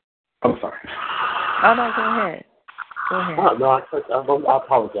 I'm sorry. Oh, no, go ahead. Go ahead. No, I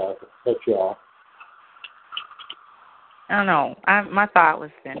apologize. I cut you off. I don't know. My thought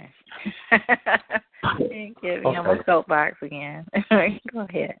was finished. Get me on my soapbox again. Go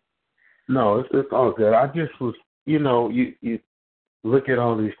ahead. No, it's all good. I just was, you look at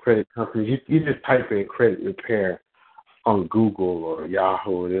all these credit companies. You just type in credit repair on Google or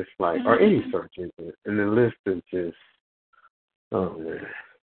Yahoo, and it's like, or any search engine, and the list is just, oh man.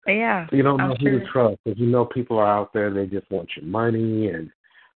 Yeah. You don't know who to trust, because people are out there, they just want your money, and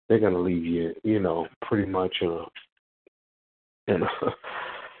they're going to leave you, pretty much in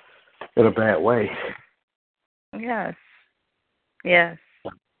a bad way. Yes. Yes.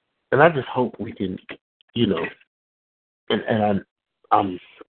 And I just hope we can, and I'm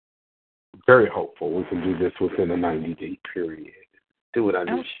very hopeful we can do this within a 90-day period. Do what I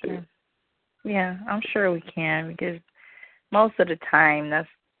need to do. Yeah, I'm sure we can, because most of the time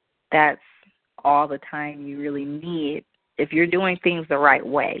that's all the time you really need. If you're doing things the right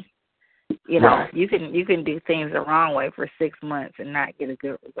way, right. you can do things the wrong way for 6 months and not get a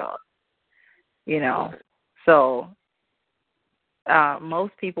good result. Right. So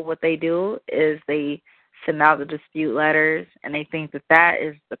most people, what they do is they send out the dispute letters, and they think that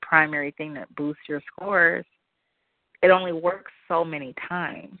is the primary thing that boosts your scores. It only works so many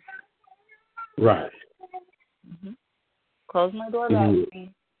times. Right. Mm-hmm. Close my door back, please.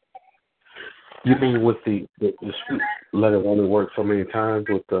 You mean with the dispute letter only works so many times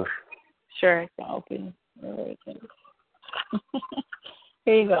with the... Sure, I can open.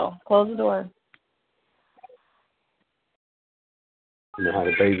 Here you go. Close the door. You know how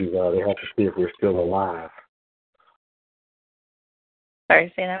the babies are. They have to see if we're still alive.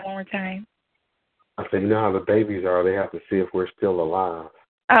 Sorry, say that one more time. I said, you know how the babies are. They have to see if we're still alive.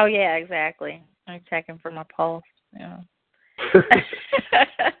 Oh, yeah, exactly. I'm checking for my pulse. Yeah.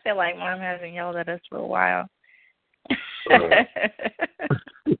 I feel like Mom hasn't yelled at us for a while.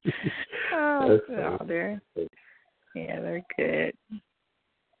 Oh, no, they're good.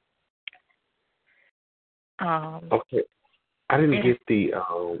 Okay. I didn't get the,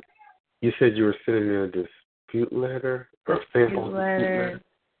 you said you were sending me a dispute letter? Or sample letter?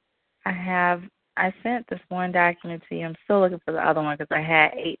 I sent this one document to you. I'm still looking for the other one because I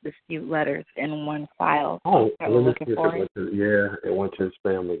had 8 dispute letters in one file. Oh, I was looking for it. It went to his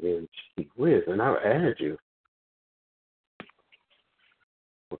family again. Gee whiz, and I'll add you.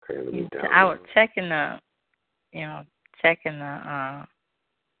 Okay, let me download. I was checking the,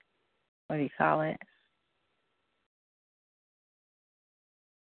 what do you call it?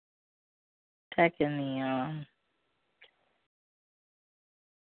 Checking the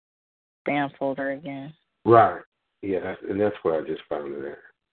spam folder again. Right. Yeah, that's where I just found it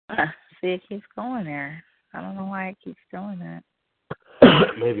at. See, it keeps going there. I don't know why it keeps doing that.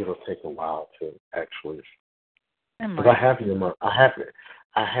 Maybe it'll take a while to actually. Because I have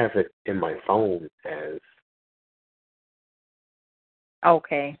it in my phone as.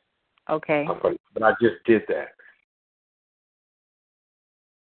 Okay. But I just did that.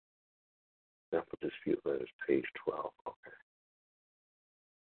 Now for dispute letters, page 12. Okay.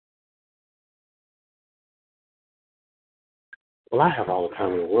 Well, I have all the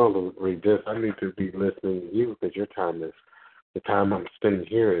time in the world to read this. I need to be listening to you because the time I'm spending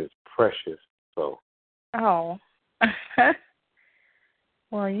here is precious. So. Oh.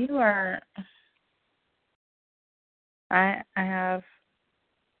 Well, you are. I have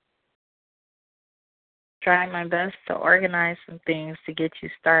tried my best to organize some things to get you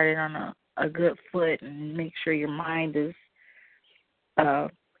started on a good foot and make sure your mind is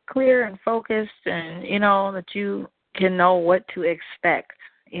clear and focused, and that you can know what to expect.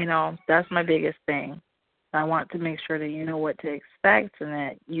 That's my biggest thing. I want to make sure that you know what to expect and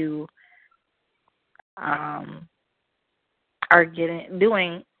that you are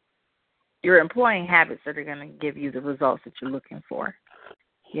you're employing habits that are going to give you the results that you're looking for.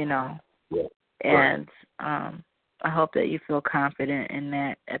 Yeah. And I hope that you feel confident in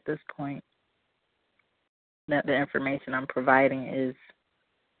that at this point. that the information I'm providing is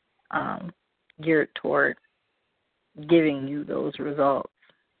geared toward giving you those results.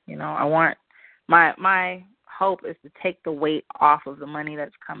 You know, I want my hope is to take the weight off of the money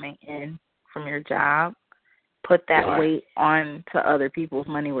that's coming in from your job, put that weight on to other people's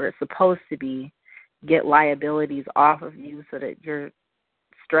money where it's supposed to be, get liabilities off of you so that you're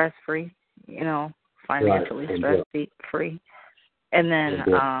stress-free, you know, financially stress-free, and then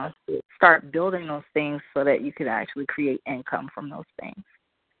start building those things so that you can actually create income from those things.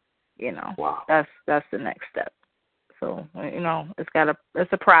 You know, that's the next step. So, you know,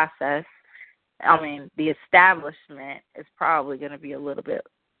 it's a process. I mean, the establishment is probably going to be a little bit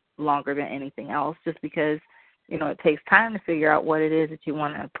longer than anything else, just because, you know, it takes time to figure out what it is that you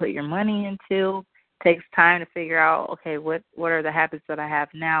want to put your money into. It takes time to figure out, okay, what are the habits that I have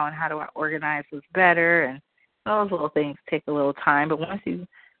now, and how do I organize this better? And those little things take a little time. But once you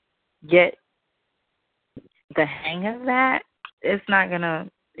get the hang of that, it's not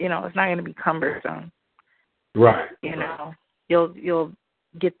gonna be cumbersome. Right. You know, you'll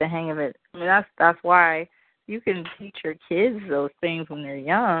get the hang of it. I mean, that's why you can teach your kids those things when they're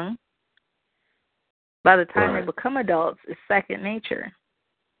young. By the time they become adults, it's second nature.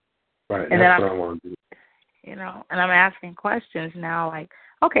 Right. And that's what I want to do. You know, and I'm asking questions now, like,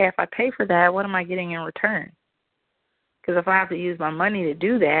 okay, if I pay for that, what am I getting in return? Because if I have to use my money to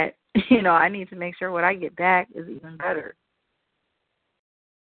do that, you know, I need to make sure what I get back is even better.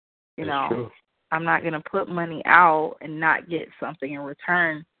 You know, true. I'm not going to put money out and not get something in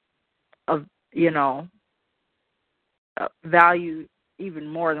return of, you know, value even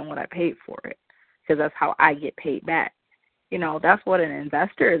more than what I paid for it, because that's how I get paid back. You know, that's what an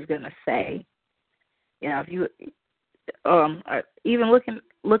investor is going to say. You know, if you even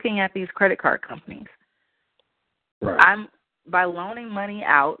looking at these credit card companies, I'm by lending money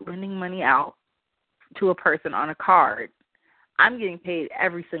out to a person on a card, I'm getting paid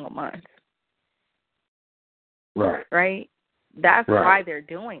every single month. Right? That's why they're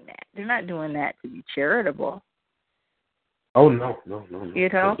doing that. They're not doing that to be charitable. Oh, no. You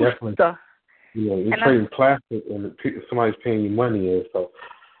know? Definitely. So, you know, you're trading plastic and somebody's paying you money. And so,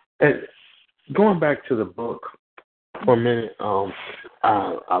 and going back to the book for a minute,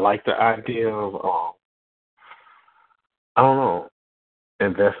 I like the idea of, I don't know,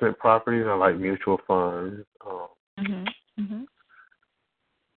 investment properties. I like mutual funds.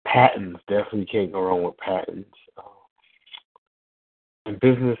 Patents, definitely can't go wrong with patents. And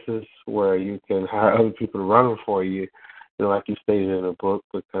businesses where you can hire other people to run them for you, you know, like you stated in the book,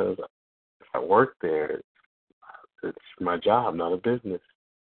 because if I work there, it's my job, not a business.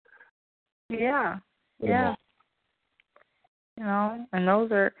 Yeah. You know, and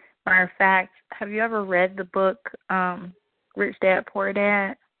those are, matter of fact, have you ever read the book Rich Dad, Poor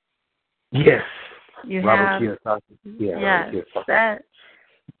Dad? Yes. You Robert have? Kiyosaki. Yeah, that,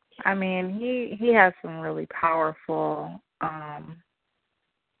 I mean, he has some really powerful.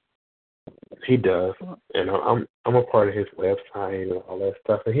 He does, and I'm a part of his website and all that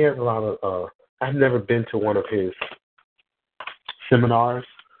stuff. And he has a lot of. I've never been to one of his seminars.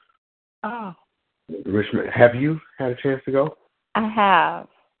 Oh. Richmond, have you had a chance to go? I have.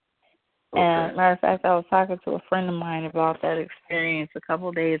 Okay. And matter of fact, I was talking to a friend of mine about that experience a couple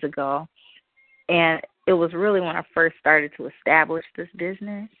of days ago, and it was really when I first started to establish this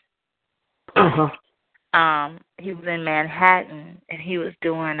business. He was in Manhattan, and he was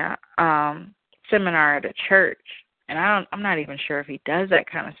doing a seminar at a church, and I'm not even sure if he does that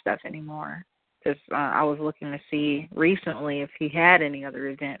kind of stuff anymore, because I was looking to see recently if he had any other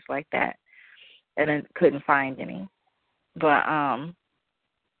events like that, and I couldn't find any. But I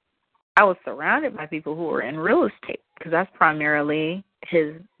was surrounded by people who were in real estate, because that's primarily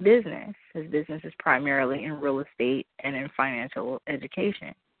his business. His business is primarily in real estate and in financial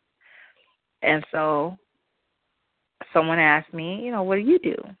education. And so someone asked me, you know, what do you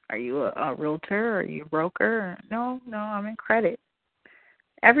do? Are you a realtor? Are you a broker? No, I'm in credit.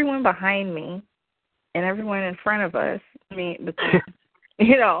 Everyone behind me and everyone in front of us, you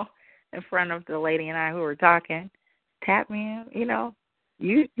know, in front of the lady and I who were talking, tapped me, you know,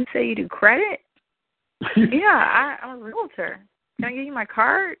 you say you do credit? Yeah, I'm a realtor. Can I give you my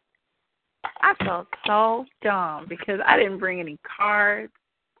card? I felt so dumb because I didn't bring any cards.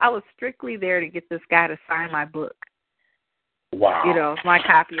 I was strictly there to get this guy to sign my book. Wow. You know, my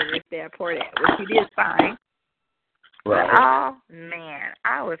copy of Rich Dad, Poor Dad, which he did sign. Right. But, oh, man,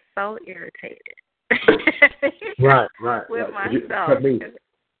 I was so irritated. Right. With myself. I mean,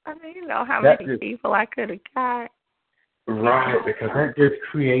 you know how many people I could have got. Right, because that just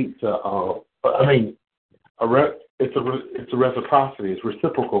creates it's a reciprocity. It's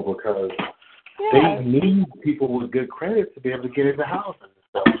reciprocal because Yes. They need people with good credit to be able to get into houses and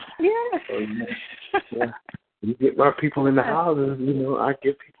stuff. Yes. So, yeah. You get my people in the houses, I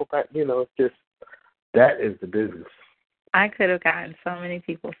get people back, it's just, that is the business. I could have gotten so many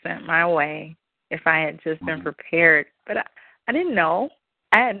people sent my way if I had just been prepared, but I didn't know.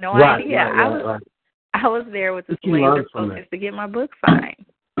 I had no idea. I was there with this laser focus to get my book signed.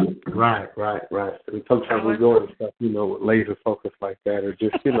 Right. And sometimes we go into stuff, with laser focus like that, or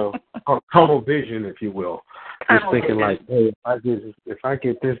just, tunnel vision, if you will. Just thinking like, hey, if I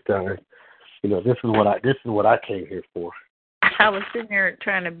get this done, this is what I came here for. I was sitting there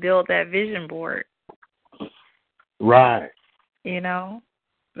trying to build that vision board. Right.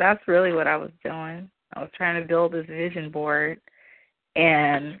 That's really what I was doing. I was trying to build this vision board,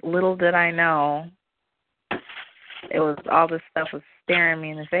 and little did I know, all this stuff was staring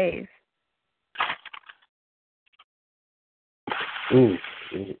me in the face.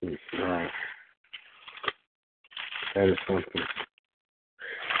 Right. That is something.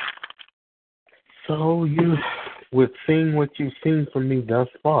 So with seeing what you've seen from me thus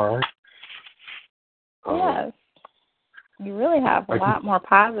far, yes, you really have a lot more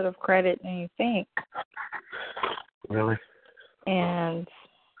positive credit than you think. Really? And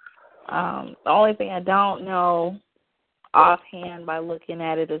the only thing I don't know offhand by looking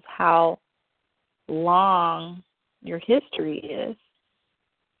at it is how long your history is.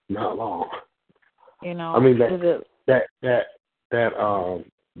 Not long. I mean,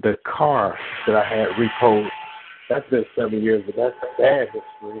 the car that I had repoed, that's been 7 years, but that's a bad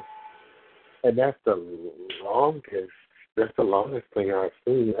history. And that's the longest thing I've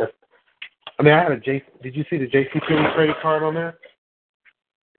seen. I had a did you see the JCPenney credit card on there?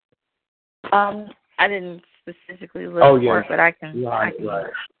 I didn't specifically look for it, but I can. Right.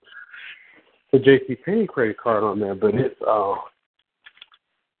 The JCPenney credit card on there, but it's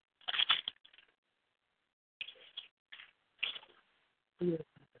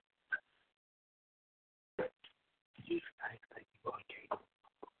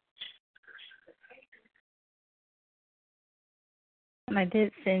And I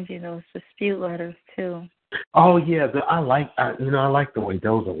did send you those dispute letters too. Oh yeah, I like the way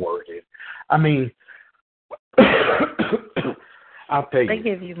those are worded. I mean, I'll tell you. They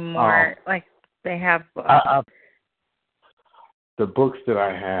give you more, like they have. The books that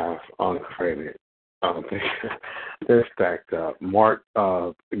I have on credit, they're stacked up. Mark,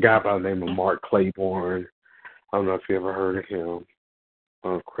 a guy by the name of Mark Claiborne. I don't know if you ever heard of him.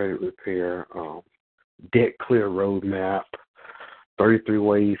 Credit repair, debt clear roadmap, 33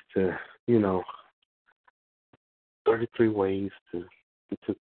 ways to, 33 ways to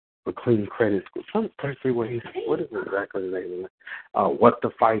a clean credit score. 33 ways. What is exactly the name of it? What the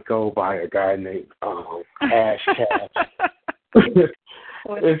FICO by a guy named Cash. It's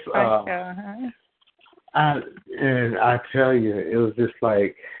and I tell you, it was just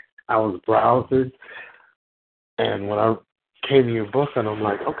like I was browsing, and when I came to your book, and I'm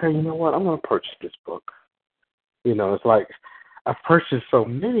like, okay, you know what? I'm gonna purchase this book. It's like I've purchased so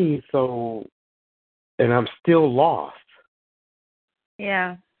many, and I'm still lost.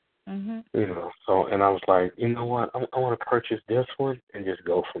 Yeah. And I was like, you know what? I want to purchase this one and just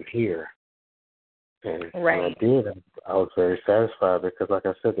go from here. And when I did, I was very satisfied because, like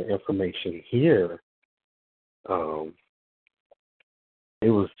I said, the information here, it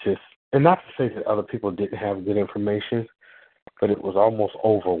was just, and not to say that other people didn't have good information, but it was almost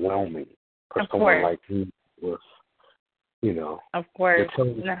overwhelming for someone like me. Was, Of course.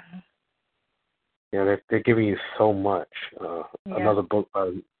 They're giving you so much. Another book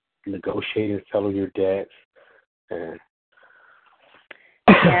by Negotiating, Selling Your Debts, and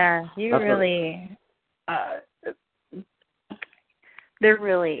you really. There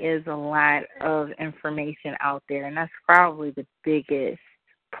really is a lot of information out there, and that's probably the biggest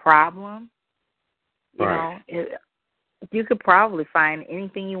problem. You could probably find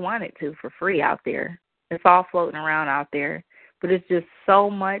anything you wanted to for free out there. It's all floating around out there, but it's just so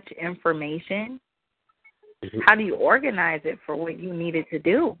much information. Mm-hmm. How do you organize it for what you needed to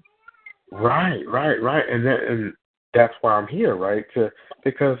do? Right, and that's why I'm here, right?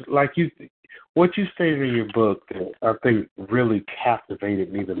 Because like what you stated in your book that I think really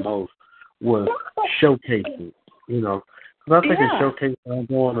captivated me the most was showcasing, Because I think it's showcased when I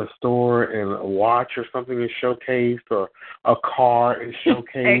go in a store and a watch or something is showcased or a car is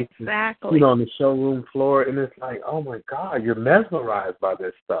showcased. Exactly. On the showroom floor, and it's like, oh, my God, you're mesmerized by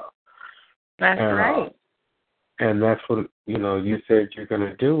this stuff. That's right. And that's what, you said you're going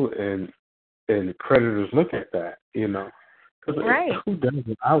to do, and creditors look at that, Because who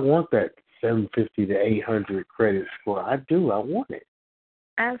doesn't? I want that 750 to 800 credit score. I do. I want it.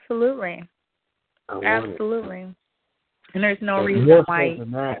 Absolutely. Absolutely. And there's no And reason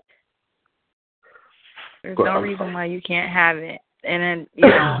why you can't have it. And then,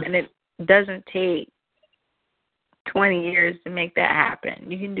 and it doesn't take 20 years to make that happen.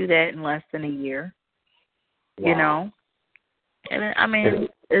 You can do that in less than a year. Wow. And I mean,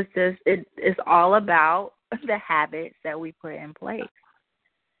 it's all about the habits that we put in place.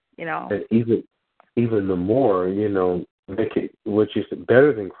 And even the more, make it what you said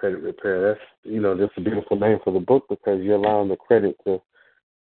better than credit repair. That's that's a beautiful name for the book, because you're allowing the credit to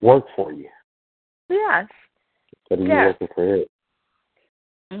work for you. Yes. Instead of you working for it.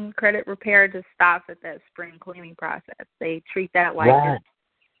 And credit repair just stops at that spring cleaning process. They treat that like it's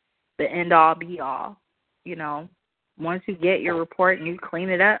the end all be all. Once you get your report and you clean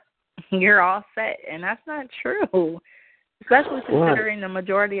it up, you're all set. And that's not true, especially considering the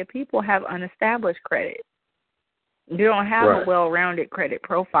majority of people have unestablished credit. You don't have a well-rounded credit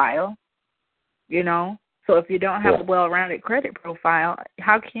profile, So if you don't have a well-rounded credit profile,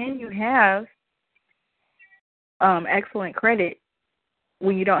 how can you have excellent credit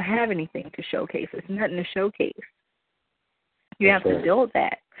when you don't have anything to showcase? It's nothing to showcase. You have to build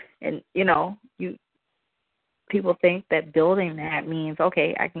that. And, people think that building that means,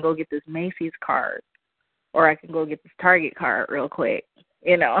 okay, I can go get this Macy's card, or I can go get this Target card real quick,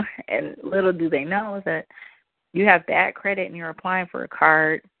 And little do they know is that you have bad credit and you're applying for a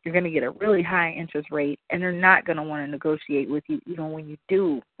card, you're going to get a really high interest rate, and they're not going to want to negotiate with you even when you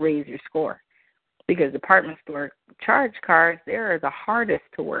do raise your score. Because department store charge cards, they're the hardest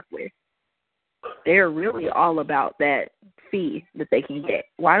to work with. They're really all about that fee that they can get.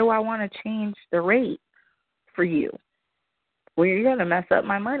 Why do I want to change the rate for you? Well, you're going to mess up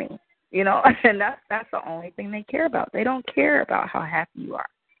my money, and that's the only thing they care about. They don't care about how happy you are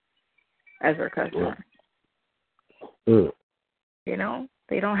as their customer.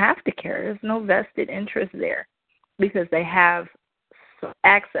 They don't have to care. There's no vested interest there because they have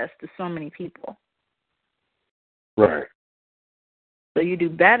access to so many people. Right. So you do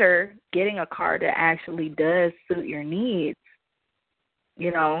better getting a card that actually does suit your needs,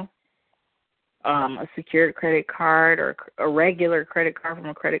 a secured credit card or a regular credit card from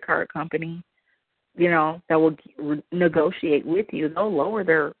a credit card company, that will negotiate with you. They'll lower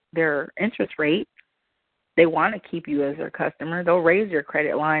their interest rate. They want to keep you as their customer. They'll raise your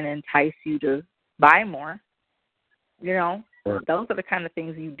credit line and entice you to buy more. Those are the kind of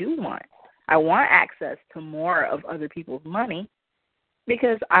things you do want. I want access to more of other people's money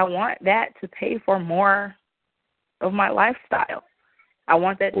because I want that to pay for more of my lifestyle. I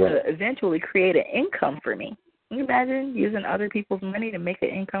want that to eventually create an income for me. Can you imagine using other people's money to make an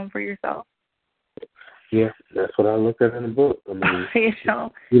income for yourself? Yeah, that's what I look at in the book. I mean,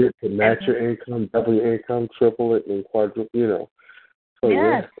 get it to match your income, double your income, triple it, and quadruple, So,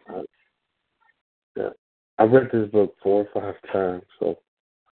 yes. I've read this book 4 or 5 times, so.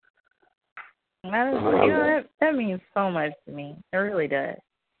 That means so much to me. It really does.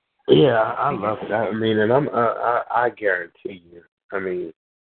 Yeah, I love that. I mean, and I guarantee you. I mean,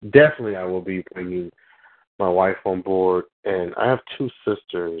 definitely I will be bringing my wife on board, and I have 2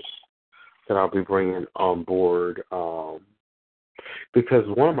 sisters that I'll be bringing on board because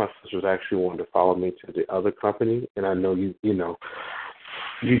one of my sisters actually wanted to follow me to the other company, and I know you don't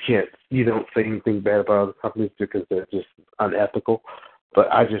say anything bad about other companies because they're just unethical, but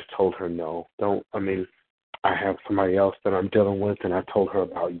I just told her no, don't. I mean, I have somebody else that I'm dealing with, and I told her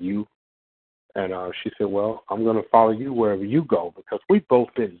about you, and she said, well, I'm going to follow you wherever you go because we've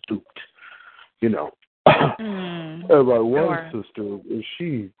both been duped, And my one sister,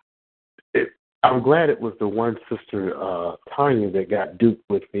 I'm glad it was the one sister, Tanya, that got duped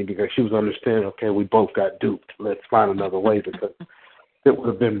with me because she was understanding, okay, we both got duped. Let's find another way because it would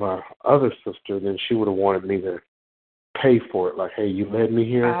have been my other sister, then she would have wanted me to pay for it. Like, hey, you led me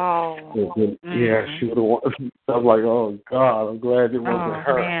here. Yeah, she would have wanted. I was like, oh, God, I'm glad it wasn't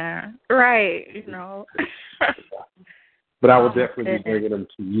her. Man. Right, But I would definitely be bringing them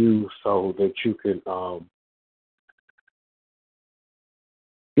to you so that you can,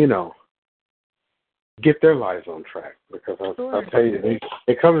 get their lives on track. Because I'll tell you,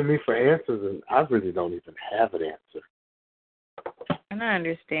 they come to me for answers, and I really don't even have an answer. And I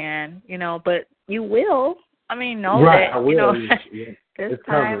understand, but you will. I mean, that, I will. This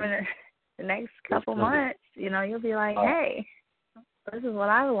time in the next couple months, you'll be like, hey, this is what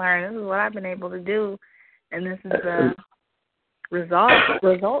I've learned. This is what I've been able to do. And this is the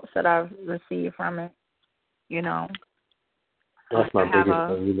results that I've received from it, That's my biggest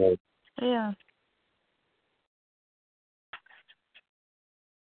thing, Yeah.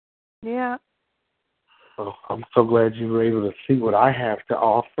 Yeah. Well, I'm so glad you were able to see what I have to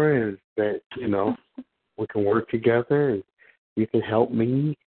offer, and that we can work together, and you can help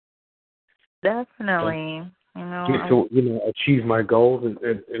me. Definitely. Get to achieve my goals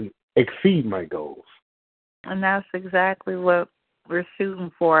and exceed my goals. And that's exactly what we're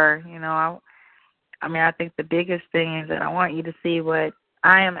shooting for. I think the biggest thing is that I want you to see what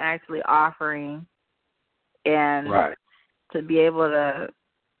I am actually offering, and to be able to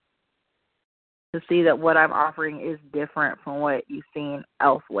see that what I'm offering is different from what you've seen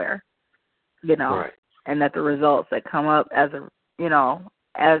elsewhere, and that the results that come up as a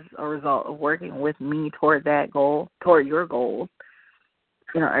result of working with me toward that goal, toward your goals,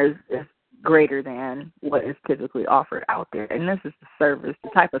 is greater than what is typically offered out there. And this is the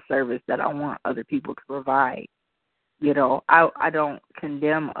type of service that I want other people to provide. I don't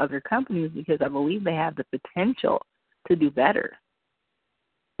condemn other companies because I believe they have the potential to do better.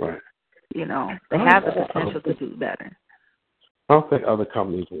 Right. They have the potential to do better. I don't think other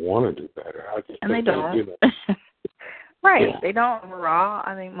companies want to do better. And they don't. Right. Yeah. They don't overall.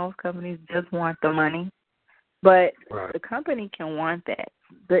 I think most companies just want the money. But the company can want that.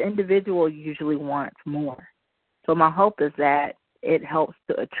 The individual usually wants more. So my hope is that it helps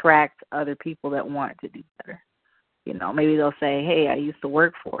to attract other people that want to do better. Maybe they'll say, hey, I used to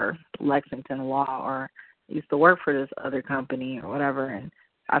work for Lexington Law, or I used to work for this other company or whatever, and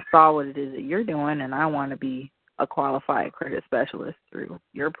I saw what it is that you're doing, and I want to be a qualified credit specialist through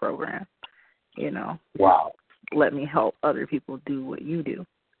your program. Wow. Let me help other people do what you do.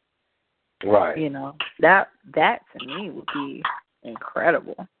 Right. That to me would be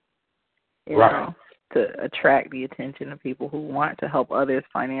incredible. To attract the attention of people who want to help others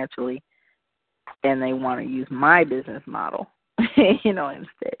financially, and they want to use my business model,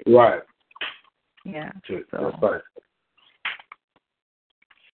 instead. Right. Yeah. That's right.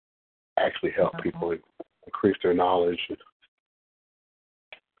 Actually help people increase their knowledge. That's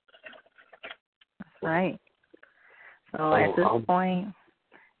right. So at this point,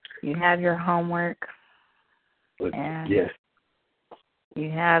 you have your homework, and yes, you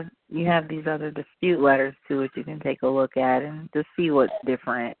have these other dispute letters too, which you can take a look at and just see what's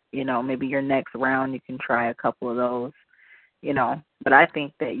different. Maybe your next round you can try a couple of those. But I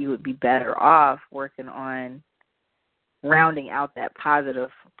think that you would be better off working on rounding out that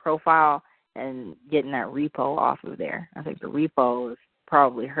positive profile and getting that repo off of there. I think the repo is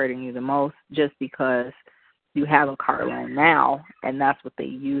probably hurting you the most, just because you have a car loan now, and that's what they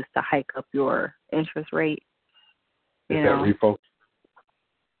use to hike up your interest rate. Is that repo?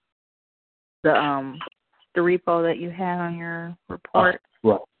 The repo that you had on your report.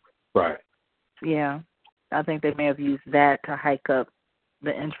 Right. Yeah. I think they may have used that to hike up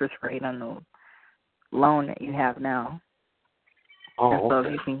the interest rate on the loan that you have now. And so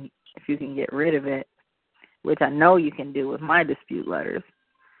if you can get rid of it, which I know you can do with my dispute letters,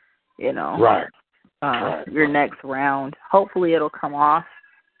 Right. Your next round, hopefully it'll come off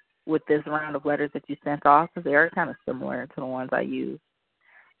with this round of letters that you sent off, because they are kind of similar to the ones I use.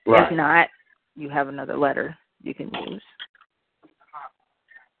 Right. If not, you have another letter you can use.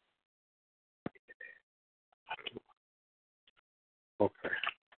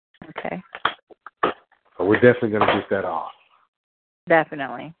 Okay. So we're definitely going to get that off.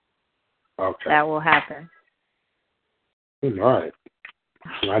 Definitely. Okay. That will happen. All right.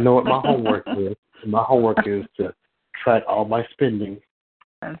 I know what my homework is. My homework is to track all my spending.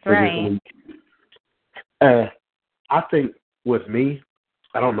 That's right. I think with me,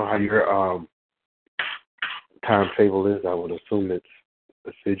 I don't know how your timetable is. I would assume it's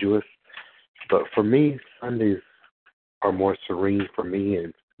assiduous. But for me, Sundays are more serene for me,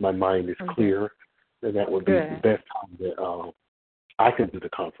 and my mind is clear. And that would be the best time that I can do the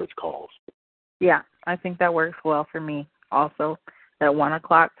conference calls. Yeah, I think that works well for me also. That 1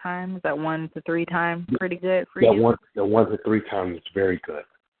 o'clock time, is that 1 to 3 time pretty good for you? The 1 to 3 time is very good.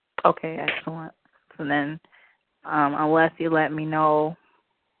 Okay, excellent. So then, unless you let me know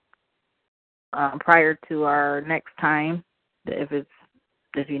prior to our next time, if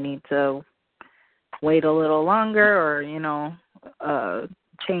you need to wait a little longer or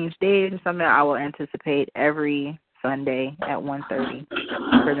change days or something, I will anticipate every Sunday at 1:30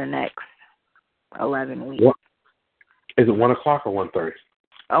 for the next 11 weeks. Is it 1 o'clock or 1:30?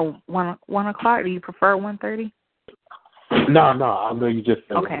 Oh, 1 o'clock. Do you prefer 1:30? No. I know you just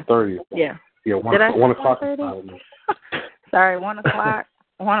said 1:30. Yeah. Yeah. 1 o'clock. Sorry, 1 o'clock.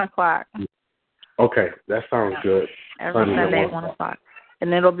 1 o'clock. Okay, that sounds good. Every Sunday at 1 o'clock,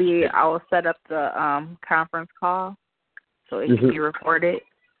 and it'll be. I will set up the conference call, so it can be recorded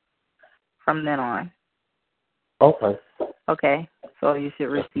from then on. Okay. Okay. So you should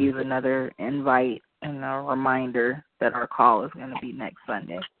receive another invite and a reminder that our call is going to be next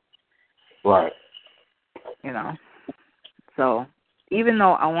Sunday. Right. You know. So even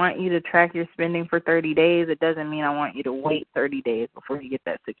though I want you to track your spending for 30 days, it doesn't mean I want you to wait 30 days before you get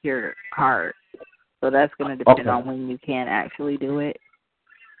that secure card. So that's going to depend on when you can actually do it.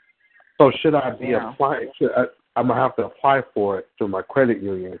 So should I be applying? I'm going to have to apply for it through my credit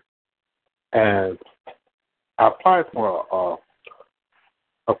union. And I applied for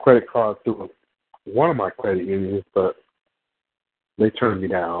a credit card through one of my credit unions, but they turned me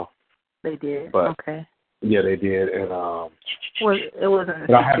down. They did? But, okay. Yeah, they did. And it wasn't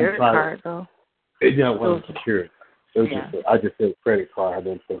a secured card, though. It wasn't secured. It was I just said credit card. I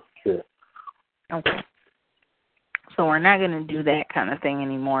didn't say secured. Okay. So we're not going to do that kind of thing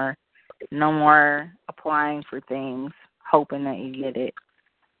anymore. No more applying for things, hoping that you get it.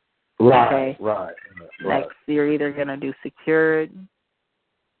 Right, okay? Right. Next, you're either going to do secured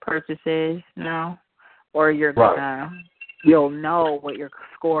purchases now, or you're going to, you'll know what your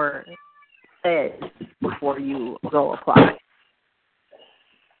score says before you go apply.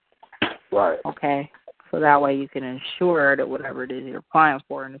 Right. Okay? So that way you can ensure that whatever it is you're applying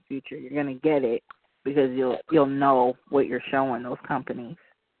for in the future, you're going to get it because you'll know what you're showing those companies.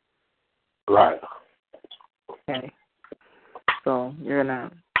 Right. Okay. So you're going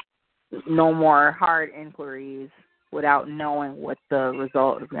to, no more hard inquiries without knowing what the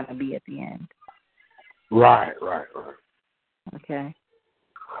result is going to be at the end. Right. Okay.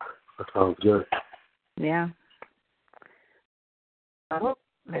 That sounds good. Yeah. Oh,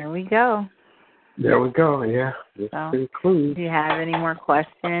 there we go. There we go, yeah. This concludes. Do you have any more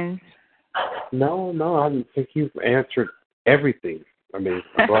questions? No, I think you've answered everything. I mean,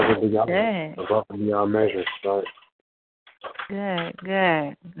 above and beyond measures. Right?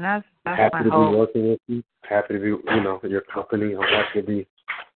 Good. That's happy my to hope. be working with you. Happy to be, your company. I'm happy to be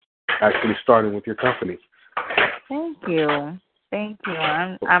actually starting with your company. Thank you.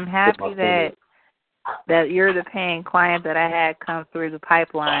 I'm happy that you're the paying client that I had come through the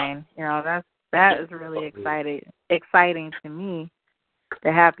pipeline. That is really exciting to me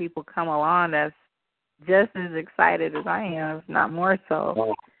to have people come along that's just as excited as I am, if not more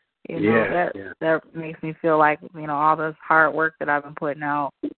so. That makes me feel like, all this hard work that I've been putting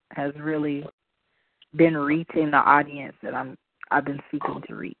out has really been reaching the audience that I've been seeking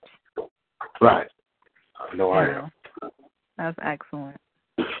to reach. Right. I know I am. That's excellent.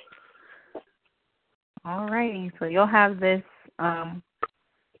 All righty. So you'll have this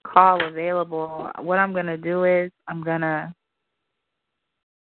call available. What I'm going to do is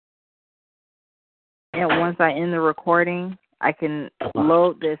once I end the recording, I can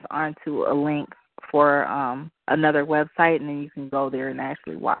load this onto a link for another website, and then you can go there and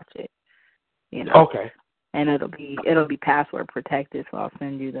actually watch it. Okay. And it'll be password protected, so I'll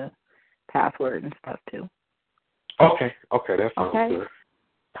send you the password and stuff too. Okay, that sounds good.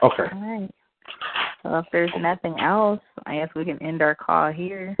 Okay. All right. Well, if there's nothing else, I guess we can end our call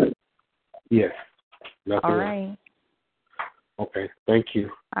here. Yes. Nothing All else. right. Okay. Thank you.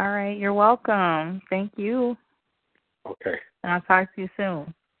 All right. You're welcome. Thank you. Okay. And I'll talk to you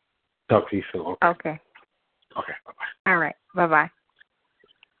soon. Talk to you soon. Okay. Okay. Okay. Bye-bye. All right. Bye-bye.